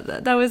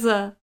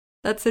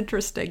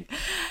interesting.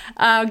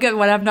 Good.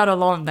 Well, I'm not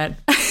alone then.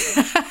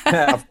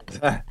 Because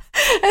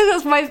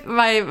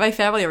my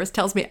family always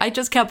tells me, I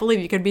just can't believe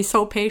you can be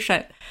so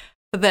patient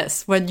for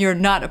this when you're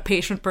not a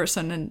patient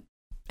person and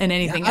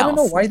anything else. I don't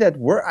know why that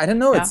works. I don't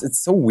know. Yeah. It's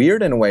so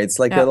weird in a way. It's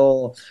like a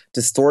little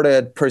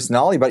distorted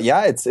personality. But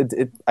yeah,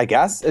 I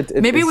guess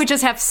maybe we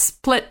just have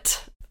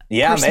split.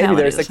 Yeah, maybe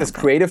there's like this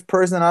creative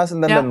person in us,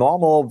 and then the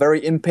normal,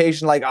 very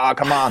impatient, like,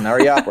 come on,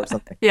 hurry up, or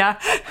something. Yeah,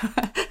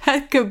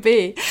 that could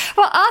be.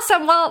 Well,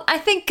 awesome. Well, I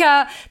think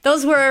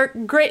those were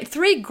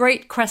three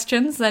great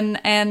questions, and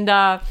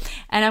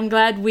I'm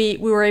glad we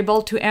were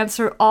able to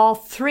answer all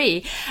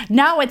three.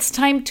 Now it's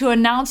time to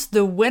announce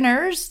the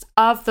winners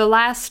of the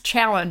last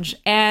challenge.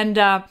 And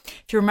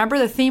if you remember,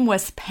 the theme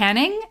was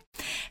panning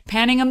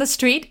on the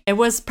street. It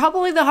was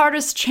probably the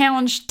hardest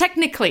challenge,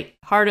 technically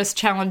hardest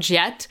challenge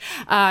yet.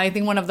 I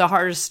think one of the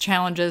hardest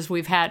challenges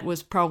we've had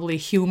was probably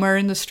humor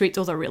in the street.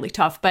 Those are really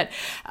tough, but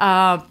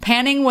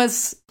panning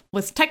was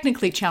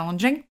technically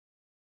challenging.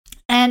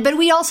 But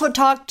we also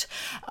talked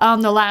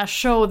on the last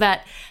show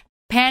that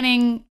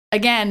panning,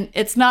 again,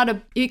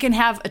 you can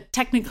have a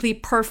technically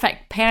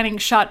perfect panning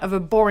shot of a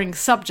boring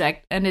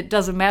subject, and it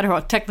doesn't matter how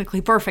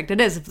technically perfect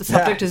it is. If the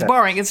subject is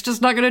boring, it's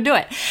just not going to do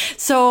it.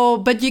 So,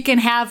 but you can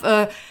have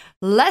a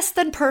less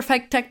than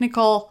perfect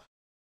technical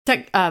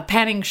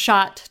panning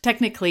shot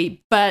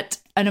technically, but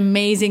an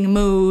amazing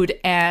mood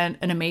and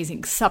an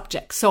amazing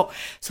subject. So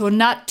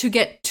not to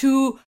get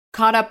too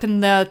caught up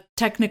in the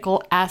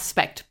technical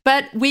aspect.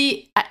 But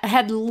we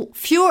had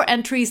fewer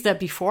entries than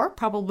before,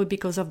 probably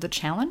because of the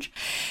challenge.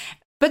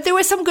 But there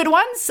were some good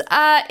ones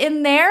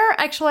in there.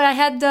 Actually, I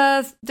had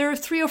there were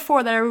 3 or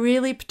 4 that I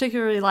really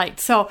particularly liked.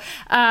 So,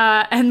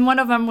 and one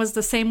of them was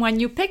the same one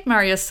you picked,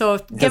 Marius. So,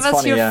 give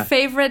us your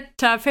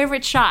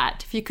favorite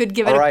shot, if you could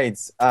give it. All right,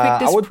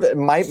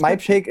 my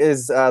pick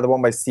is the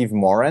one by Steve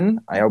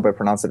Moran. I hope I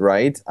pronounced it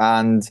right,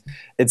 and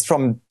it's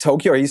from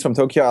Tokyo. He's from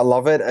Tokyo. I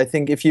love it. I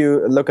think if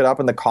you look it up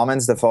in the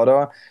comments, the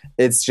photo,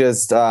 it's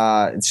just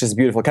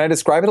beautiful. Can I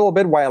describe it a little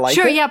bit? Why I like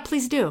it? Sure. Yeah,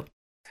 please do.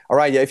 All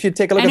right, yeah. If you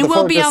take a look and at the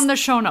photo, it will be on the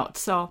show notes,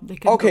 so they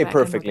can. Okay,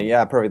 perfectly.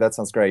 Yeah, perfect. That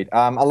sounds great.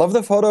 I love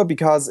the photo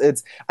because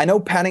I know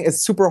panning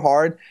is super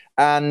hard,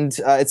 and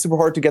it's super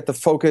hard to get the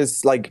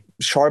focus like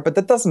sharp, but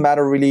that doesn't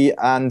matter really.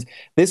 And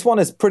this one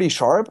is pretty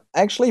sharp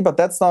actually, but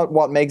that's not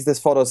what makes this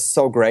photo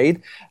so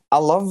great. I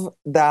love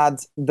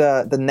that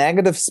the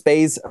negative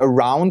space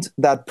around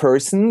that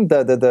person,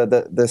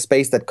 the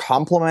space that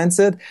complements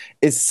it,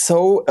 is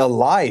so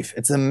alive.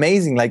 It's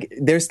amazing. Like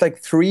there's like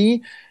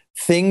three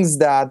things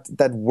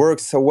that work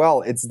so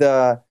well. It's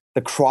the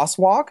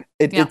crosswalk.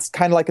 It's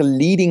kind of like a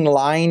leading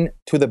line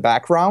to the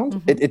background.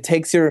 Mm-hmm. It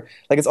takes your,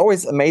 like, it's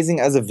always amazing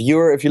as a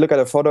viewer if you look at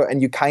a photo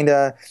and you kind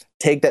of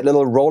take that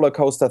little roller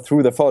coaster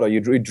through the photo.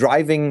 You're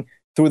driving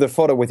through the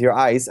photo with your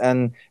eyes,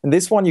 and in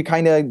this one you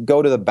kind of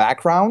go to the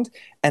background,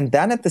 and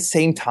then at the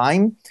same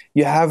time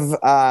you have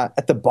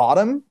at the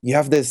bottom you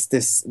have this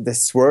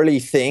swirly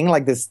thing,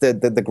 like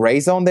the gray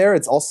zone there.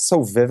 It's also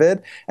so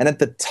vivid, and at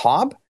the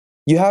top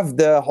you have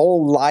the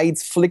whole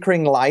lights,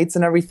 flickering lights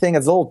and everything.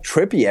 It's a little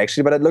trippy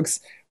actually, but it looks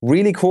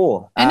really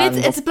cool. And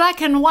it's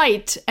black and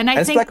white, and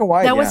I think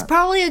that was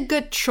probably a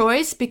good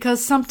choice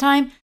because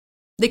sometimes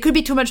there could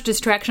be too much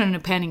distraction in a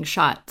panning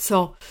shot.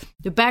 So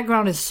the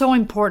background is so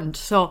important.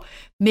 So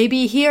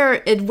maybe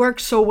here it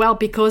works so well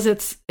because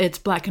it's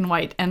black and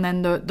white, and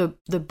then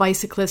the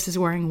bicyclist is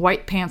wearing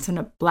white pants and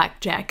a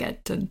black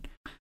jacket, and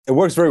it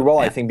works very well,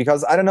 I think,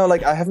 because I don't know,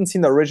 like I haven't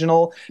seen the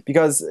original,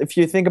 because if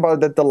you think about it,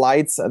 that the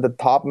lights at the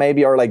top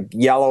maybe are like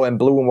yellow and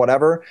blue and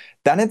whatever,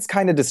 then it's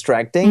kind of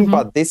distracting. Mm-hmm.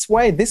 But this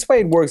way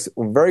it works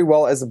very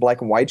well as a black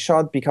and white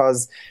shot,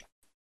 because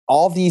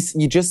all these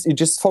you're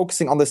just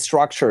focusing on the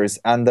structures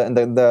and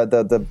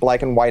the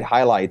black and white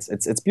highlights.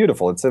 It's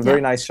beautiful. It's a very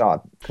nice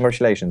shot.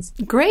 Congratulations.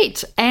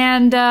 Great.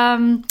 And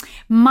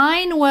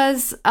mine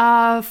was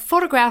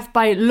photographed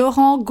by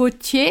Laurent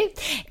Gauthier,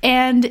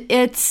 and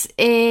it's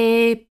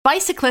a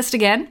bicyclist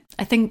again.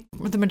 I think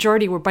the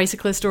majority were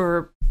bicyclists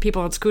or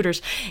people on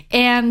scooters,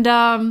 and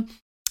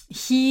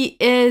he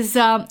is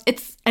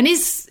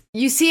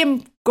you see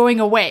him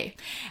going away,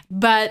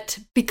 but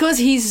because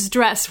he's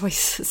dressed,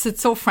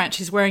 it's so French,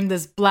 he's wearing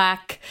this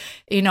black,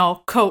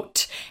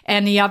 coat,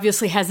 and he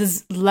obviously has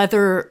his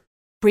leather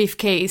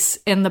briefcase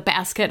in the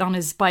basket on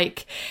his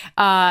bike.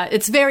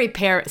 It's very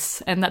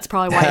Paris, and that's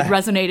probably why it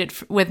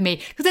resonated with me,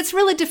 because it's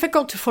really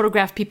difficult to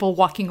photograph people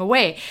walking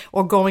away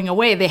or going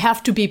away. They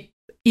have to be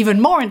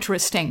even more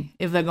interesting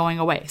if they're going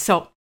away.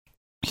 So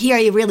here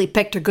he really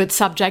picked a good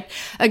subject.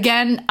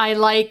 Again, I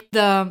like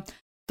the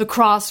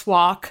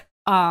crosswalk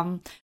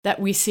that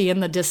we see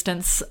in the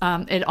distance.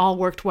 It all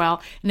worked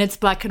well, and it's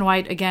black and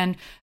white again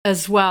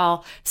as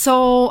well.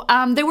 So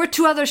there were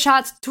two other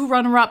shots, two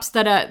runner-ups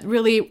that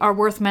really are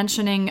worth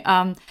mentioning.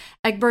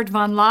 Egbert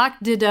van Laak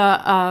did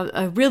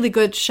a really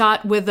good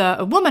shot with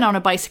a woman on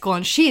a bicycle,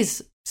 and she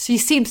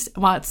seems,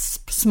 well, it's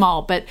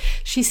small, but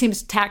she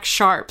seems tack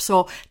sharp.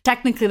 So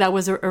technically that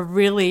was a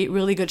really,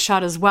 really good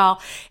shot as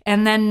well.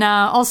 And then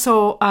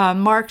also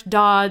Mark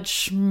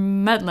Dodge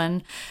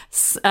Medlin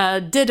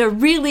did a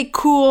really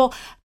cool,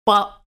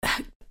 well,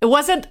 it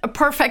wasn't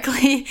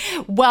perfectly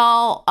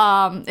well,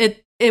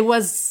 it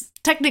was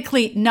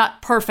technically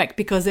not perfect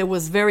because it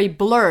was very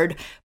blurred,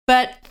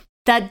 but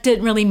that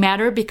didn't really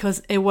matter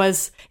because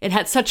it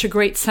had such a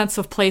great sense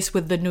of place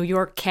with the New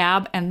York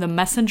cab and the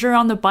messenger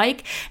on the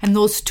bike, and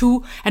those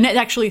two, and it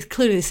actually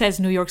clearly says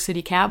New York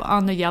City cab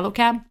on the yellow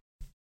cab,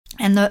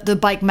 and the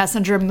bike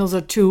messenger. I mean, those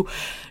are two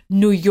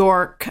New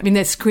York. I mean,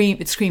 it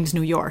screams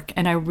New York,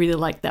 and I really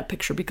like that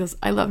picture because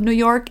I love New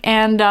York.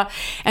 And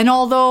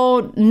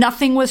although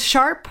nothing was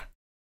sharp,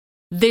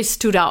 they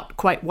stood out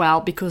quite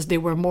well because they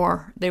were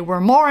more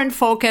in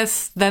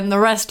focus than the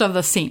rest of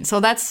the scene. So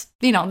that's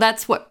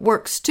what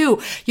works too.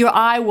 Your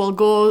eye will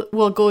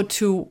go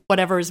to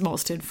whatever is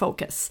most in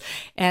focus.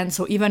 And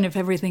so even if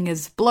everything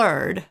is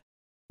blurred,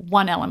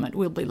 one element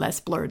will be less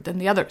blurred than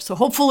the other. So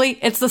hopefully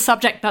it's the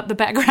subject, not the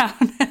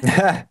background.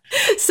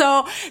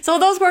 So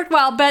those worked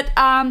well. But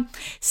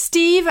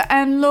Steve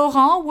and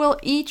Laurent will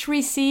each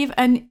receive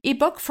an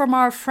ebook from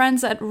our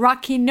friends at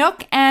Rocky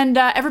Nook. And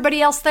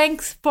everybody else,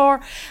 thanks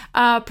for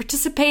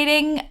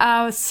participating.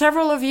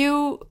 Several of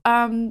you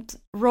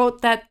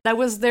wrote that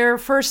was their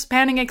first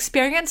panning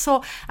experience.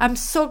 So I'm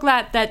so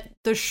glad that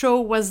the show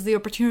was the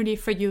opportunity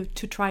for you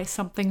to try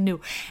something new.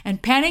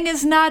 And panning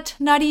is not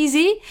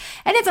easy,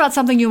 and it's not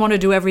something you want to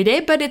do every day,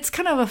 but it's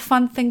kind of a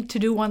fun thing to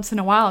do once in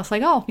a while. It's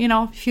like,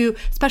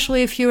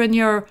 especially if you're in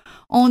your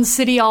own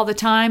city all the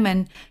time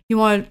and you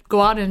want to go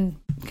out and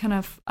kind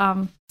of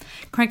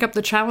crank up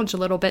the challenge a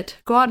little bit,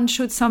 go out and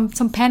shoot some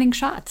panning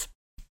shots.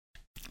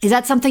 Is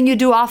that something you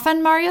do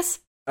often, Marius?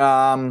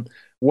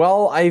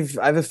 Well, I've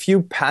a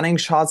few panning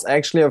shots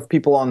actually of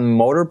people on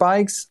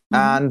motorbikes,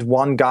 and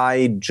one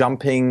guy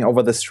jumping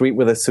over the street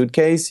with a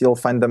suitcase. You'll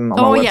find them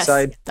on my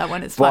website. Yes, that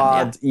one is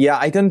fun. But yeah,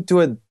 I don't do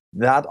it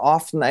that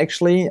often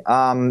actually,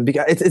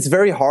 because it's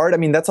very hard. I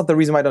mean, that's not the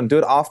reason why I don't do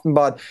it often,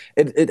 but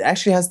it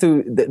actually has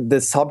to, the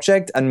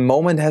subject and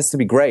moment has to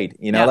be great.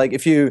 Like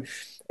if you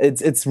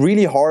it's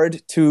really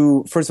hard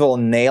to, first of all,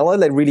 nail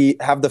it, like really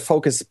have the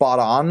focus spot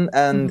on,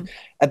 and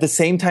at the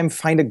same time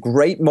find a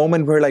great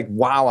moment where like,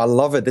 wow, I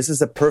love it. This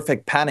is a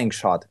perfect panning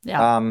shot.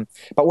 Yeah.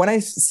 But when I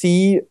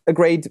see a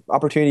great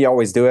opportunity, I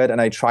always do it, and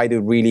I try to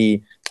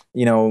really,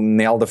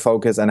 nail the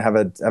focus and have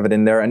it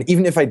in there. And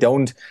even if I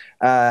don't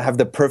have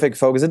the perfect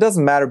focus, it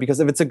doesn't matter, because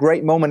if it's a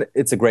great moment,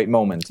 it's a great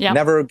moment. Yeah.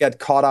 Never get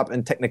caught up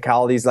in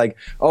technicalities like,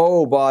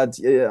 oh, but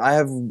I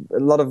have a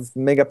lot of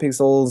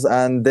megapixels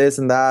and this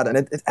and that. And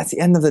at the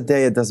end of the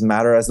day, it doesn't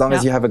matter. As long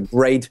as you have a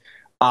great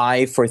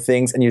eye for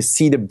things and you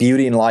see the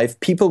beauty in life,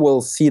 people will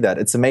see that.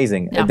 It's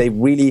amazing. Yeah. They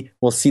really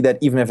will see that,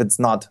 even if it's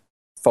not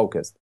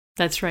focused.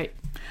 That's right.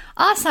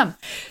 Awesome.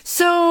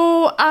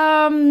 So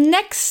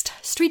next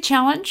street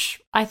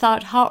challenge, I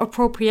thought how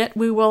appropriate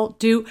we will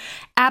do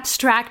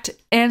abstract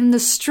in the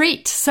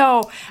street.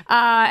 So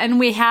and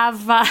we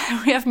have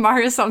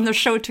Marius on the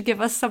show to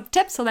give us some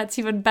tips, so that's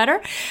even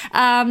better.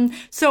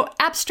 So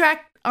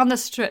abstract on the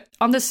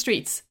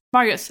streets.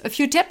 Marius, a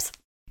few tips?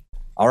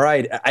 All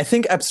right. I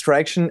think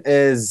abstraction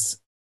is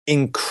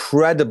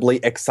incredibly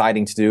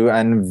exciting to do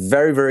and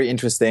very, very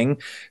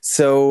interesting.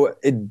 So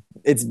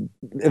it's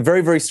a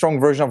very, very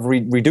strong version of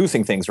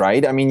reducing things,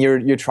 right? I mean,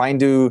 you're trying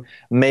to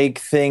make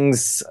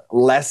things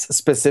less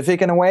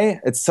specific in a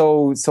way. It's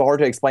so hard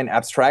to explain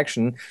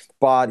abstraction,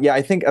 but yeah,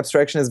 I think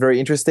abstraction is very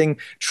interesting.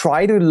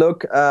 Try to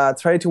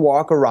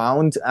walk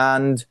around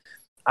and,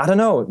 I don't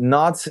know,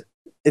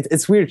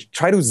 it's weird.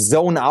 Try to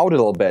zone out a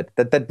little bit.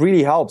 That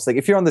really helps. Like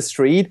if you're on the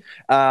street,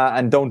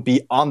 and don't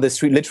be on the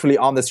street, literally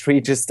on the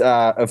street, just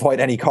avoid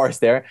any cars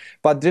there.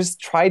 But just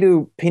try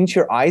to pinch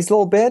your eyes a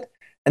little bit,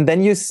 and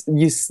then you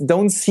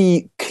don't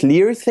see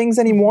clear things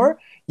anymore.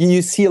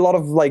 You see a lot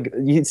of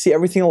you see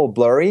everything a little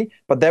blurry.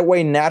 But that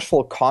way,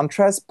 natural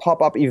contrasts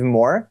pop up even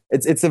more.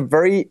 It's a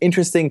very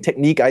interesting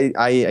technique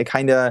I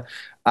kind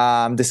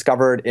of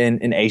discovered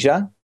in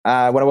Asia.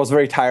 When I was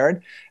very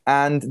tired.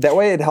 And that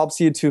way it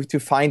helps you to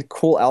find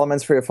cool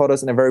elements for your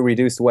photos in a very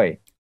reduced way.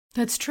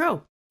 That's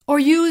true. Or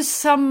use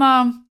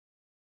some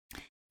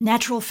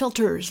natural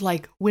filters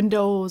like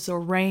windows or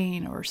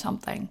rain or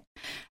something.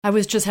 I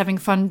was just having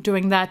fun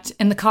doing that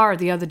in the car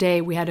the other day.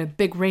 We had a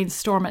big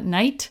rainstorm at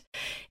night.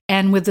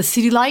 And with the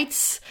city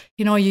lights,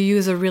 you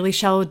use a really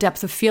shallow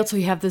depth of field, so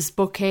you have this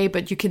bokeh,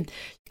 but you can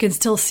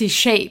still see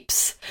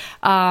shapes.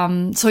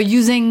 So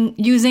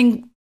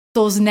using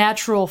those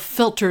natural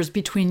filters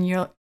between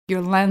your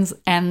lens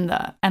and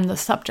the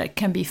subject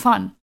can be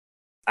fun.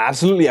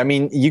 Absolutely. I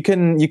mean, you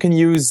can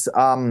use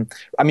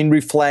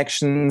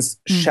reflections,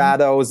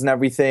 shadows, and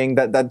everything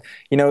that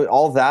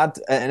all that,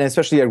 and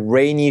especially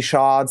rainy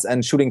shots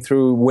and shooting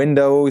through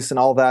windows and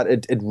all that.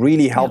 It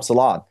really helps a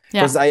lot.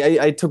 Because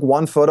I took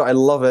one photo, I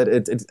love it.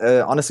 It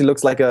honestly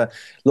looks like a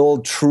little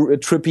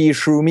trippy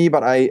shroomy,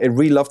 but I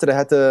really loved it. I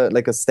had a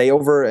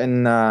stayover,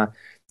 and I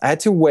had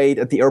to wait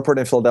at the airport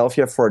in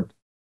Philadelphia for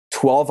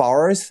 12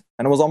 hours,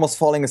 and I was almost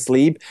falling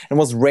asleep, and it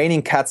was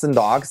raining cats and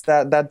dogs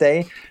that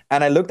day.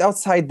 And I looked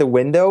outside the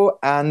window,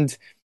 and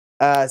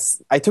I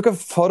took a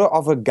photo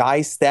of a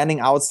guy standing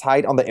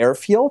outside on the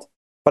airfield,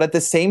 but at the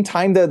same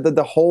time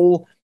the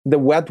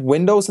wet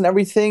windows and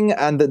everything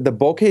and the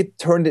bokeh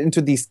turned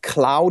into these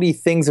cloudy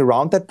things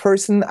around that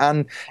person.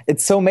 And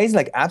it's so amazing.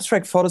 Like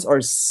abstract photos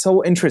are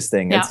so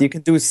interesting. You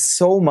can do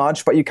so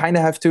much, but you kind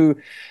of have to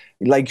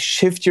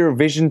shift your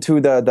vision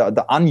to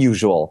the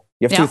unusual.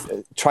 You have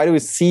to try to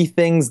see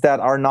things that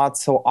are not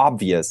so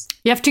obvious.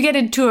 You have to get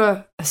into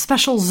a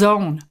special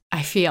zone,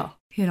 I feel,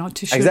 to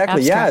shoot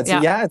exactly.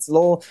 Abstract. It's a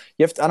little,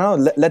 you have to, I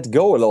don't know, let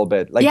go a little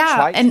bit.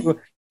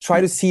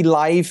 Try to see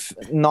life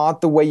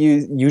not the way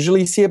you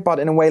usually see it, but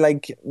in a way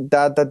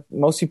that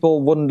most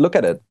people wouldn't look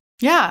at it.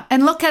 Yeah,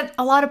 and look at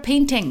a lot of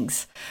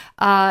paintings,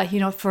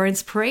 for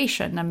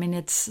inspiration. I mean,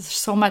 it's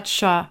so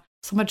much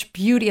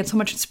beauty and so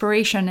much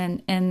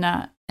inspiration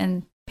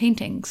in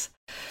paintings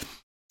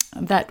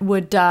that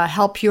would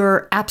help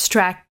your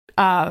abstract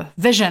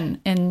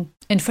vision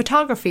in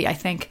photography, I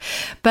think.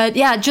 But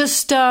yeah,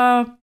 just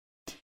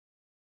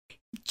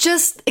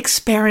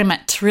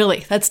experiment,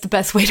 really. That's the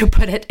best way to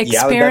put it.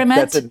 Experiment.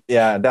 That's it.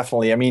 Yeah,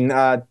 definitely. I mean,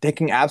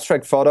 taking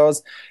abstract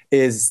photos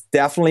is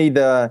definitely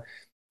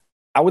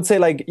I would say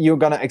you're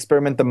going to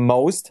experiment the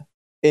most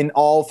in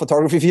all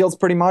photography fields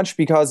pretty much,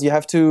 because you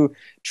have to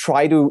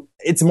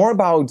it's more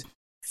about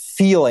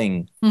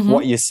feeling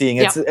what you're seeing.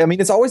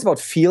 It's always about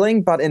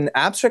feeling, but in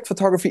abstract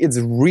photography, it's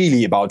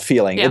really about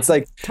feeling. It's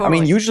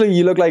totally. Usually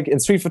you look in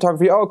street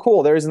photography, oh,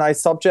 cool, there's a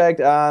nice subject,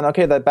 and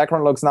okay, that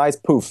background looks nice,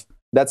 poof,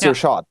 that's your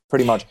shot,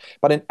 pretty much.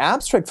 But in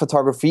abstract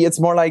photography, it's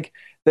more like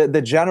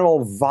the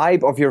general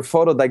vibe of your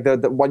photo,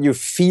 the what you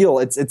feel.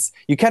 It's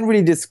you can't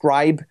really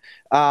describe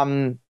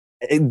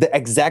the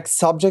exact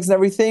subjects and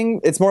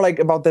everything. It's more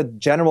about the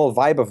general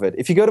vibe of it.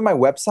 If you go to my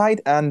website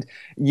and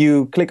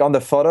you click on the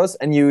photos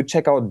and you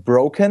check out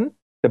Broken,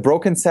 the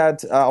broken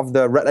set of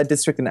the red light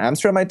district in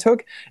Amsterdam I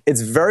took.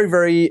 It's very,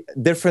 very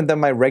different than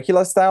my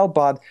regular style,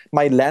 but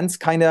my lens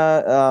kind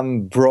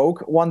of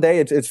broke one day.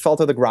 It fell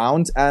to the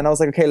ground, and I was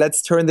like, okay,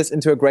 let's turn this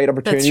into a great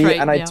opportunity. Right,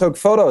 and I took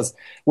photos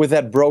with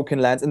that broken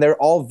lens, and they're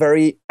all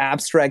very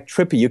abstract,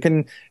 trippy. You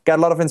can get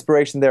a lot of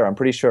inspiration there, I'm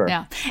pretty sure.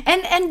 Yeah,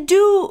 and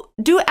do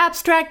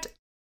abstract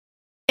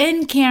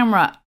in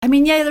camera. I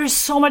mean, yeah, there's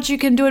so much you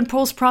can do in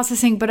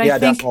post-processing, but I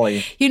think,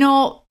 definitely.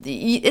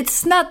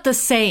 It's not the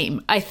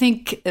same. I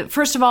think,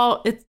 first of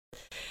all,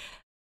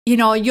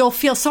 you'll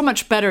feel so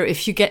much better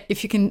if you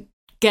can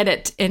get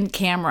it in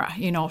camera,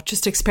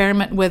 just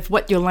experiment with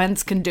what your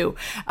lens can do.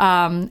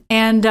 And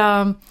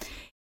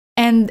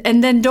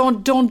then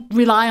don't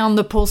rely on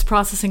the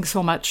post-processing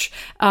so much.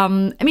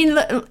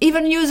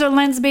 Even use a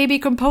Lens Baby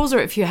Composer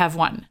if you have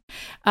one.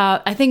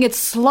 I think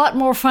it's a lot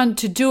more fun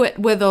to do it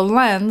with a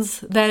lens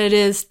than it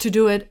is to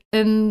do it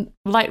in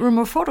Lightroom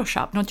or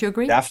Photoshop. Don't you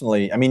agree?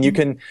 Definitely. I mean, you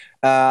can.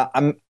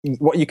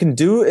 What you can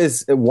do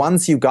is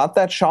once you got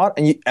that shot,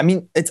 and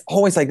it's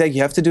always like that.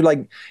 You have to do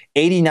like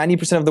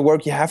 80-90% of the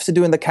work you have to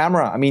do in the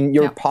camera. I mean,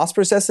 your post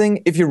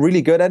processing, if you're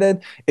really good at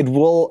it, it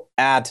will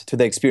add to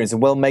the experience. It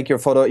will make your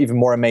photo even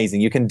more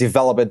amazing. You can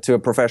develop it to a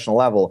professional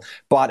level.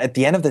 But at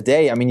the end of the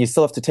day, I mean, you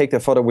still have to take the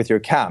photo with your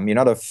cam. You're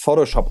not a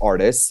Photoshop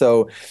artist,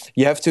 so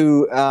you have to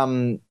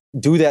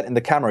do that in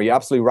the camera. You're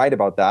absolutely right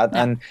about that.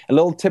 Yeah. And a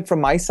little tip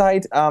from my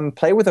side: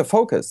 play with a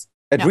focus.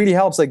 It really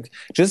helps. Like,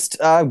 just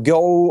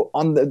go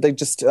on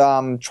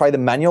try the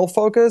manual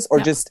focus, or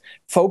just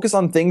focus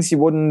on things you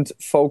wouldn't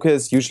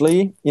focus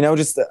usually.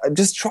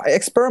 Just try,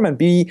 experiment.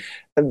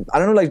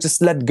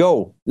 Just let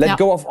go. Let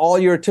go of all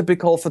your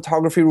typical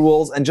photography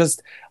rules, and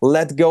just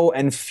let go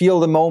and feel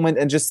the moment,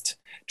 and just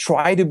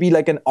try to be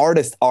like an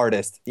artist.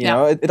 You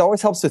know, it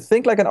always helps to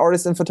think like an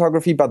artist in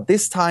photography, but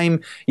this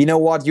time, you know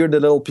what? You're the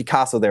little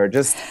Picasso there.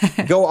 Just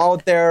go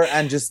out there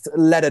and just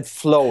let it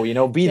flow.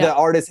 Be the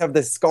artist, have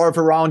this scarf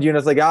around you, and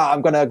it's like,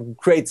 I'm going to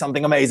create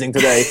something amazing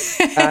today.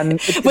 And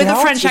with a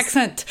French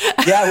accent.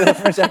 Yeah, with a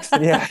French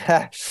accent.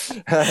 Yeah.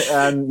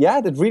 And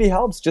that really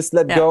helps. Just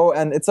let go,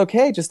 and it's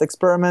okay. Just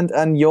experiment,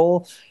 and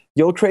you'll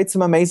create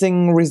some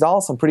amazing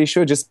results. I'm pretty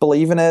sure. Just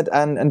believe in it,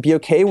 and be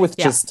okay with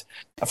just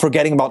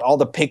forgetting about all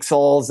the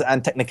pixels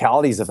and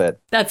technicalities of it.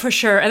 That for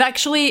sure. And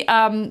actually,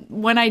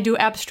 when I do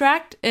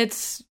abstract,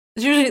 it's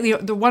usually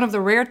the one of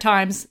the rare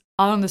times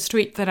out on the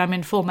street that I'm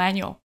in full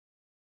manual.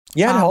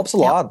 Yeah, it helps a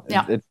lot.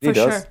 Yeah, it really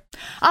does. Sure.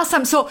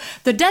 Awesome. So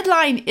the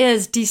deadline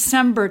is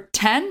December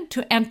 10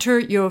 to enter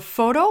your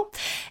photo.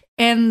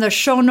 In the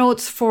show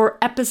notes for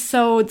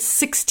episode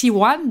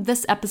 61,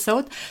 this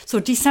episode. So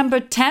December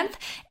 10th,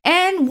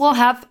 and we'll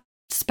have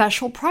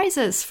special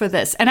prizes for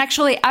this. And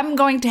actually, I'm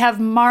going to have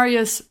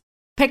Marius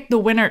pick the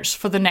winners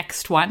for the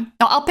next one.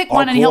 No, I'll pick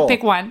one and he'll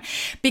pick one,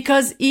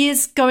 because he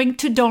is going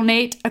to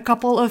donate a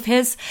couple of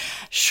his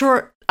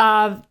short,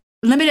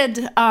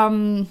 limited,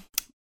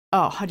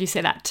 how do you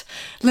say that?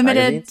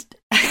 Limited,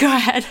 go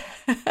ahead.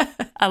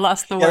 I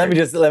lost the word. Let me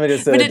just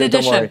limited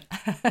edition. Don't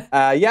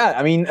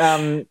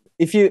worry.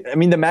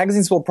 The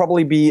magazines will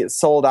probably be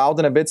sold out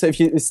in a bit. So if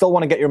you still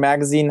want to get your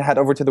magazine, head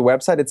over to the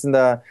website. It's in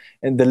the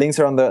links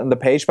are on the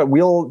page. But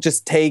we'll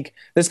just there's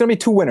going to be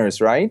 2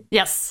 winners, right?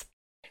 Yes.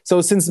 So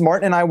since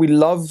Martin and I, we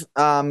love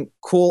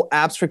cool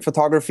abstract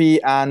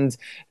photography, and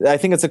I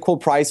think it's a cool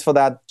price for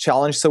that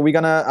challenge. So we're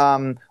going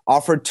to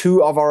offer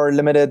 2 of our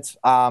limited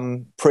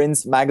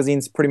prints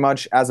magazines pretty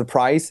much as a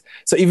prize.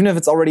 So even if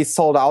it's already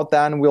sold out,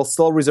 then we'll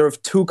still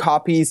reserve 2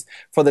 copies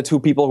for the 2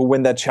 people who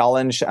win that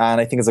challenge. And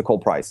I think it's a cool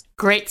prize.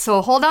 Great.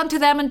 So hold on to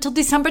them until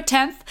December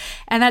 10th.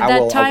 And at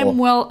that time,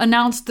 we'll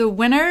announce the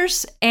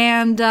winners,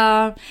 and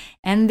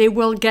they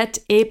will get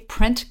a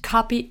print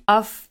copy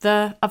of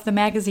the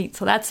magazine.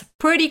 So that's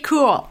pretty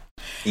cool.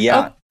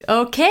 Yeah.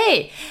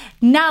 Okay.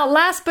 Now,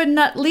 last but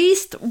not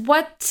least,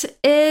 what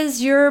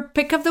is your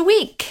pick of the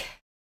week?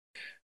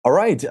 All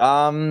right.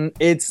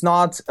 It's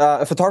not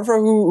a photographer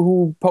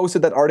who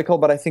posted that article,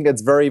 but I think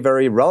it's very,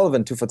 very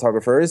relevant to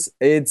photographers.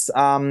 It's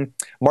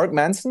Mark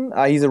Manson.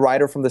 He's a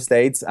writer from the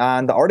States,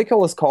 and the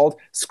article is called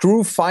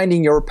 "Screw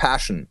Finding Your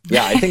Passion."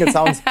 Yeah, I think it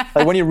sounds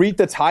like when you read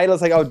the title,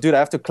 it's like, oh, dude, I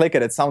have to click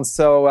it. It sounds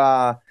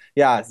so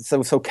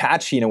so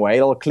catchy in a way,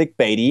 a little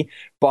clickbaity.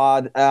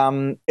 But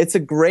it's a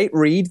great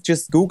read.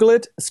 Just Google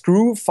it,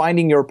 "Screw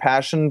Finding Your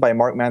Passion" by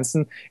Mark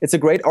Manson. It's a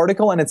great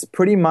article, and it's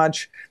pretty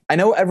much, I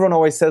know everyone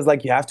always says,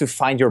 like, you have to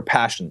find your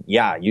passion.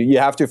 Yeah, you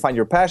have to find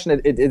your passion.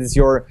 It is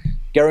your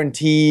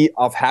guarantee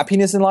of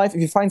happiness in life.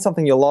 If you find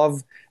something you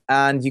love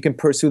and you can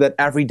pursue that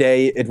every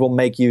day, it will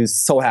make you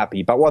so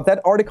happy. But what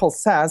that article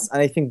says,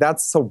 and I think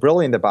that's so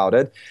brilliant about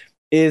it,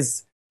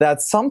 is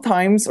that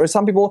sometimes, or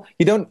some people,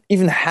 you don't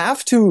even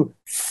have to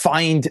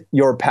find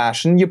your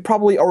passion. You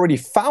probably already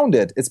found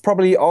it. It's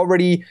probably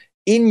already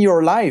in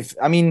your life.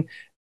 I mean,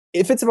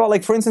 if it's about,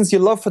 like, for instance, you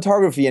love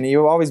photography and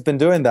you've always been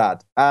doing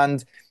that,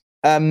 and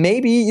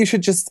maybe you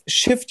should just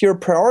shift your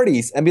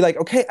priorities and be like,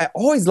 okay, I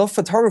always love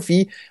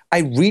photography. I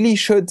really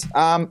should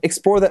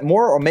explore that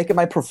more or make it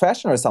my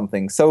profession or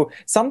something. So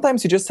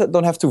sometimes you just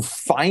don't have to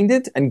find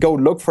it and go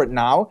look for it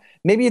now.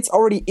 Maybe it's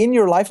already in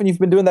your life and you've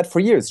been doing that for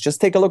years. Just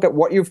take a look at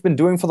what you've been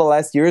doing for the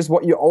last years,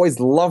 what you always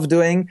love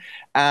doing,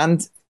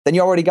 and then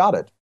you already got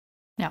it.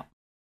 Yeah,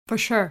 for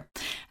sure.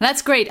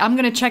 That's great. I'm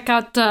going to check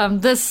out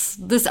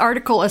this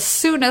article as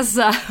soon as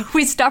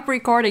we stop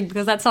recording,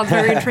 because that sounds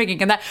very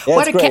intriguing. And that yeah,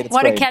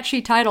 what a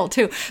catchy title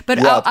too. But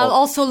yeah, I'll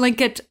also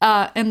link it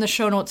in the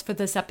show notes for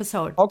this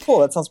episode. Oh, cool.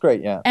 That sounds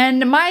great. Yeah.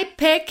 And my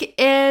pick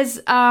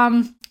is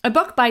a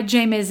book by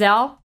Jay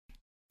Maisel.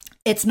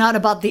 It's not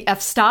about the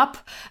f-stop.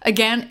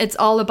 Again, it's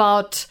all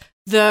about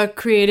the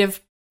creative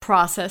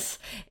process.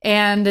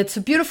 And it's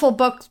a beautiful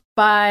book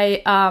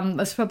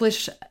was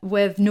published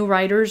with New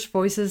Writers,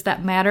 Voices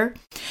That Matter.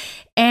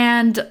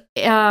 And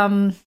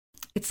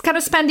it's kind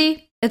of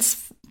spendy.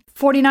 It's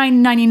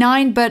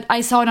 $49.99, but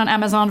I saw it on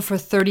Amazon for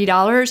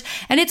 $30.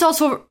 And it's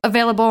also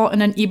available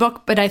in an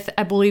ebook, but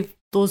I believe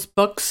those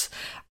books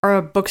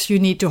are books you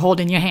need to hold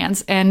in your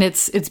hands, and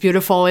it's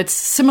beautiful. It's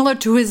similar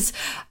to his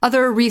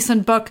other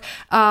recent book.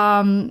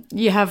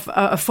 You have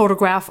a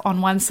photograph on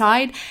one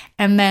side,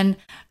 and then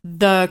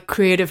the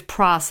creative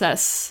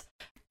process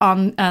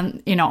on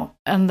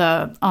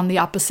the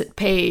opposite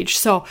page.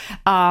 So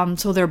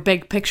they're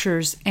big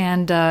pictures,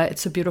 and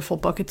it's a beautiful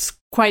book. It's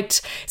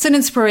an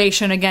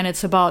inspiration. Again,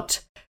 it's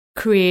about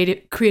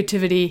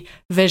creativity,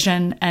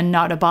 vision, and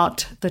not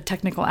about the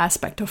technical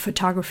aspect of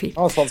photography.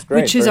 Oh, sounds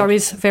great. Which is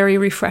always very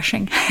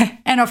refreshing.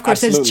 And of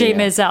course, it's Jay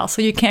Maisel,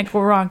 so you can't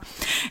go wrong.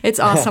 It's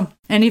awesome.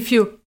 And if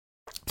you're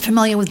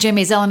familiar with Jay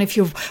Maisel, and if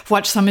you've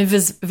watched some of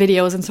his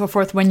videos and so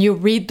forth, when you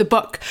read the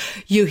book,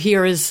 you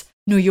hear his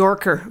New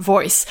Yorker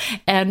voice,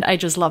 and I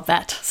just love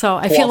that. So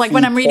I feel like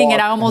when I'm reading it,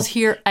 I almost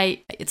hear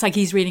it's like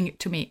he's reading it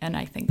to me, and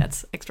I think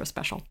that's extra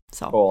special.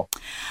 So cool.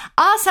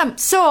 Awesome.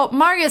 So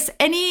Marius,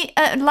 any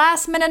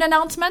last minute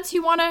announcements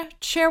you want to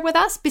share with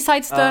us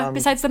besides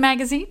the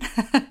magazine?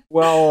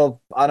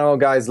 Well, I don't know,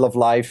 guys. Love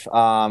life.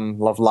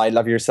 Love light.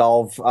 Love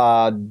yourself.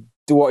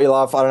 Do what you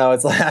love. I don't know.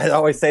 It's like, I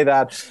always say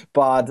that,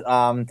 but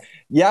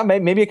yeah,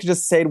 maybe I could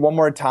just say it one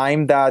more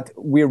time that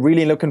we're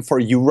really looking for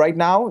you right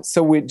now.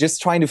 So we're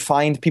just trying to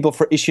find people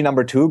for issue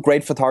number 2,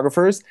 great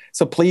photographers.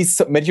 So please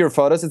submit your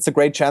photos. It's a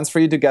great chance for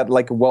you to get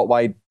like a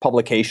worldwide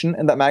publication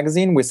in that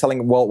magazine. We're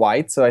selling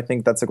worldwide, so I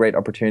think that's a great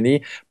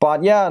opportunity.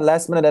 But yeah,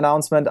 last minute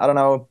announcement. I don't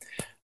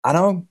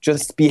know.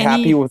 Just be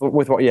happy with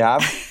what you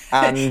have.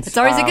 And it's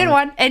always a good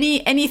one.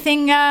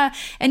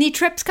 Any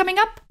trips coming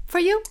up for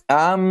you?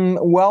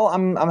 Well,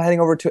 I'm heading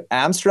over to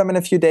Amsterdam in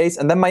a few days,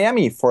 and then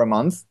Miami for a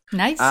month.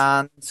 Nice.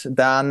 And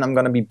then I'm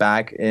gonna be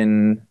back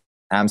in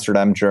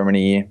Amsterdam,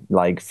 Germany,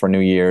 like for New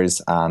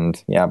Year's.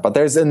 And yeah, but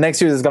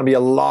next year there's gonna be a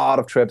lot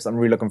of trips. I'm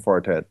really looking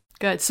forward to it.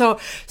 Good. So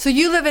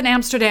you live in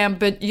Amsterdam,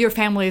 but your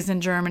family is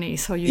in Germany,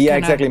 so you. Yeah,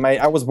 exactly.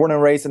 I was born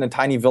and raised in a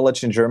tiny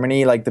village in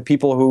Germany. Like the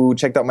people who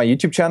checked out my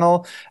YouTube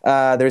channel,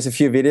 there's a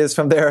few videos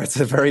from there. It's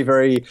a very,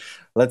 very,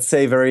 let's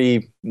say,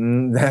 very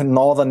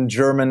northern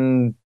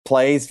German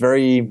place.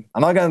 I'm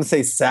not going to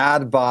say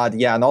sad, but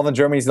yeah, northern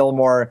Germany is a little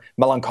more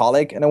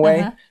melancholic in a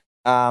way.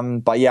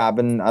 But yeah,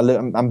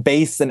 I'm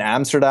based in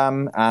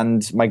Amsterdam,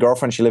 and my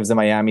girlfriend, she lives in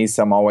Miami,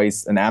 so I'm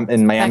always in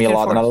Miami a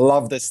lot, and I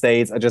love the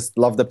States. I just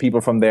love the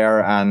people from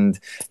there, and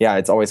yeah,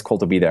 it's always cool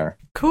to be there.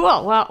 Cool.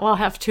 Well, we'll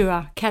have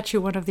to catch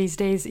you one of these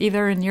days,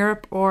 either in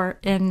Europe or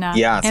in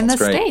the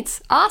great.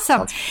 States.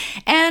 Awesome.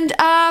 And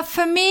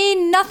for me,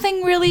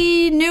 nothing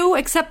really new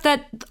except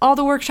that all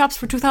the workshops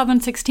for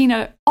 2016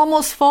 are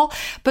almost full,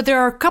 but there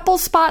are a couple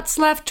spots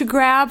left to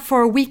grab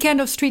for a weekend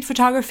of street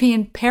photography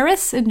in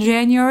Paris in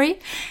January.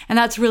 And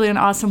that's really an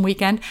awesome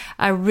weekend.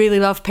 I really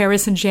love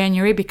Paris in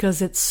January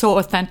because it's so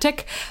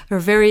authentic. There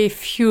are very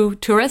few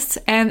tourists,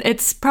 and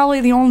it's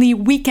probably the only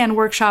weekend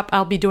workshop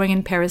I'll be doing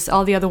in Paris.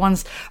 All the other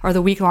ones are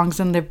the week-longs,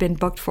 and they've been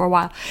booked for a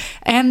while.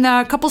 And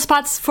a couple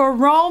spots for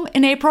Rome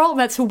in April.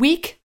 That's a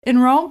week in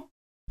Rome.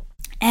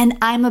 And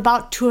I'm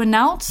about to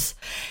announce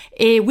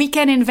a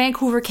weekend in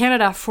Vancouver,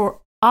 Canada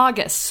for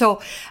August.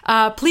 So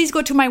please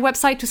go to my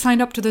website to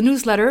sign up to the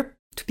newsletter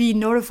to be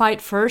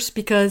notified first,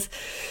 because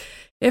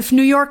if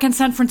New York and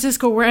San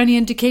Francisco were any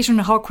indication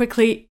of how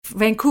quickly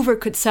Vancouver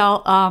could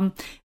sell,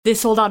 they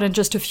sold out in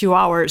just a few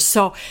hours.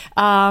 So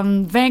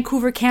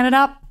Vancouver,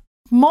 Canada,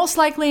 most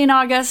likely in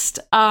August.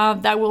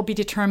 That will be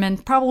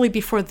determined probably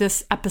before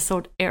this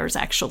episode airs,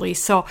 actually.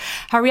 So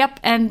hurry up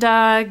and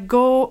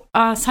go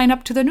sign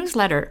up to the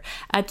newsletter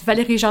at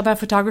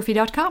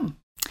valeriejardinphotography.com.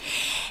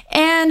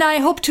 And I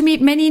hope to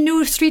meet many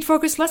new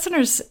street-focused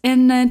listeners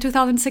in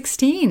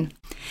 2016.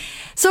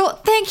 So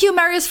thank you,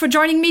 Marius, for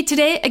joining me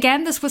today.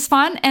 Again, this was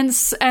fun. And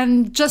just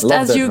Loved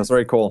as it. you It was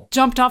very cool.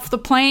 Jumped off the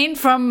plane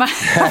from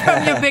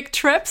your big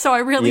trip. So I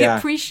really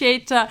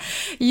appreciate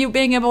you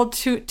being able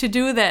to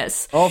do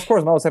this. Oh, of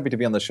course. I'm always happy to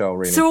be on the show,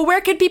 really. So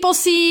where could people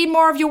see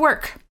more of your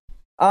work?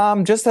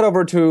 Just head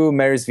over to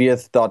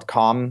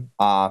mariusvieth.com.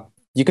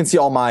 you can see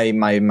all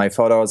my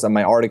photos and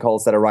my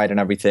articles that I write and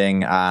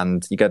everything,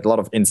 and you get a lot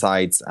of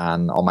insights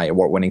and all my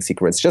award-winning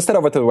secrets. Just head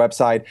over to the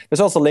website.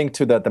 There's also a link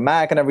to the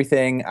Mac and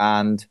everything,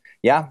 and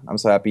yeah, I'm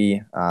so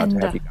happy to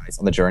have you guys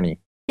on the journey.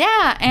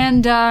 Yeah,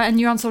 and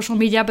you're on social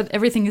media, but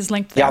everything is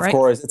linked there, right? Yeah, of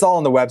course. It's all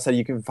on the website.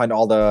 You can find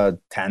all the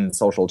 10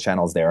 social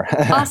channels there.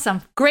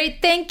 Awesome.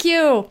 Great. Thank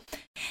you.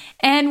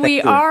 And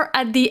we are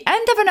at the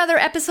end of another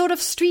episode of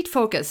Street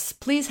Focus.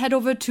 Please head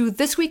over to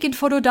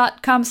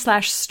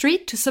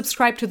thisweekinphoto.com/street to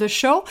subscribe to the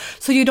show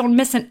so you don't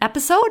miss an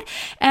episode,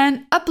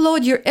 and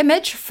upload your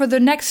image for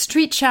the next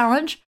street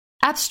challenge,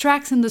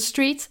 Abstracts in the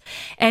Streets,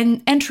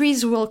 and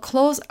entries will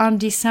close on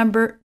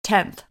December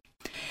 10th.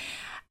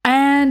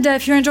 And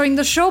if you're enjoying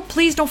the show,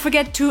 please don't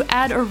forget to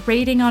add a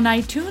rating on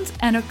iTunes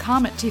and a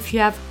comment if you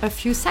have a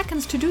few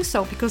seconds to do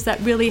so, because that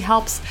really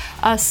helps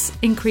us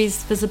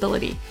increase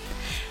visibility.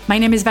 My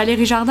name is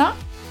Valérie Jardin,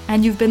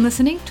 and you've been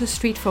listening to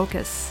Street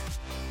Focus.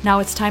 Now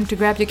it's time to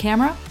grab your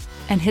camera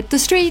and hit the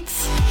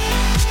streets.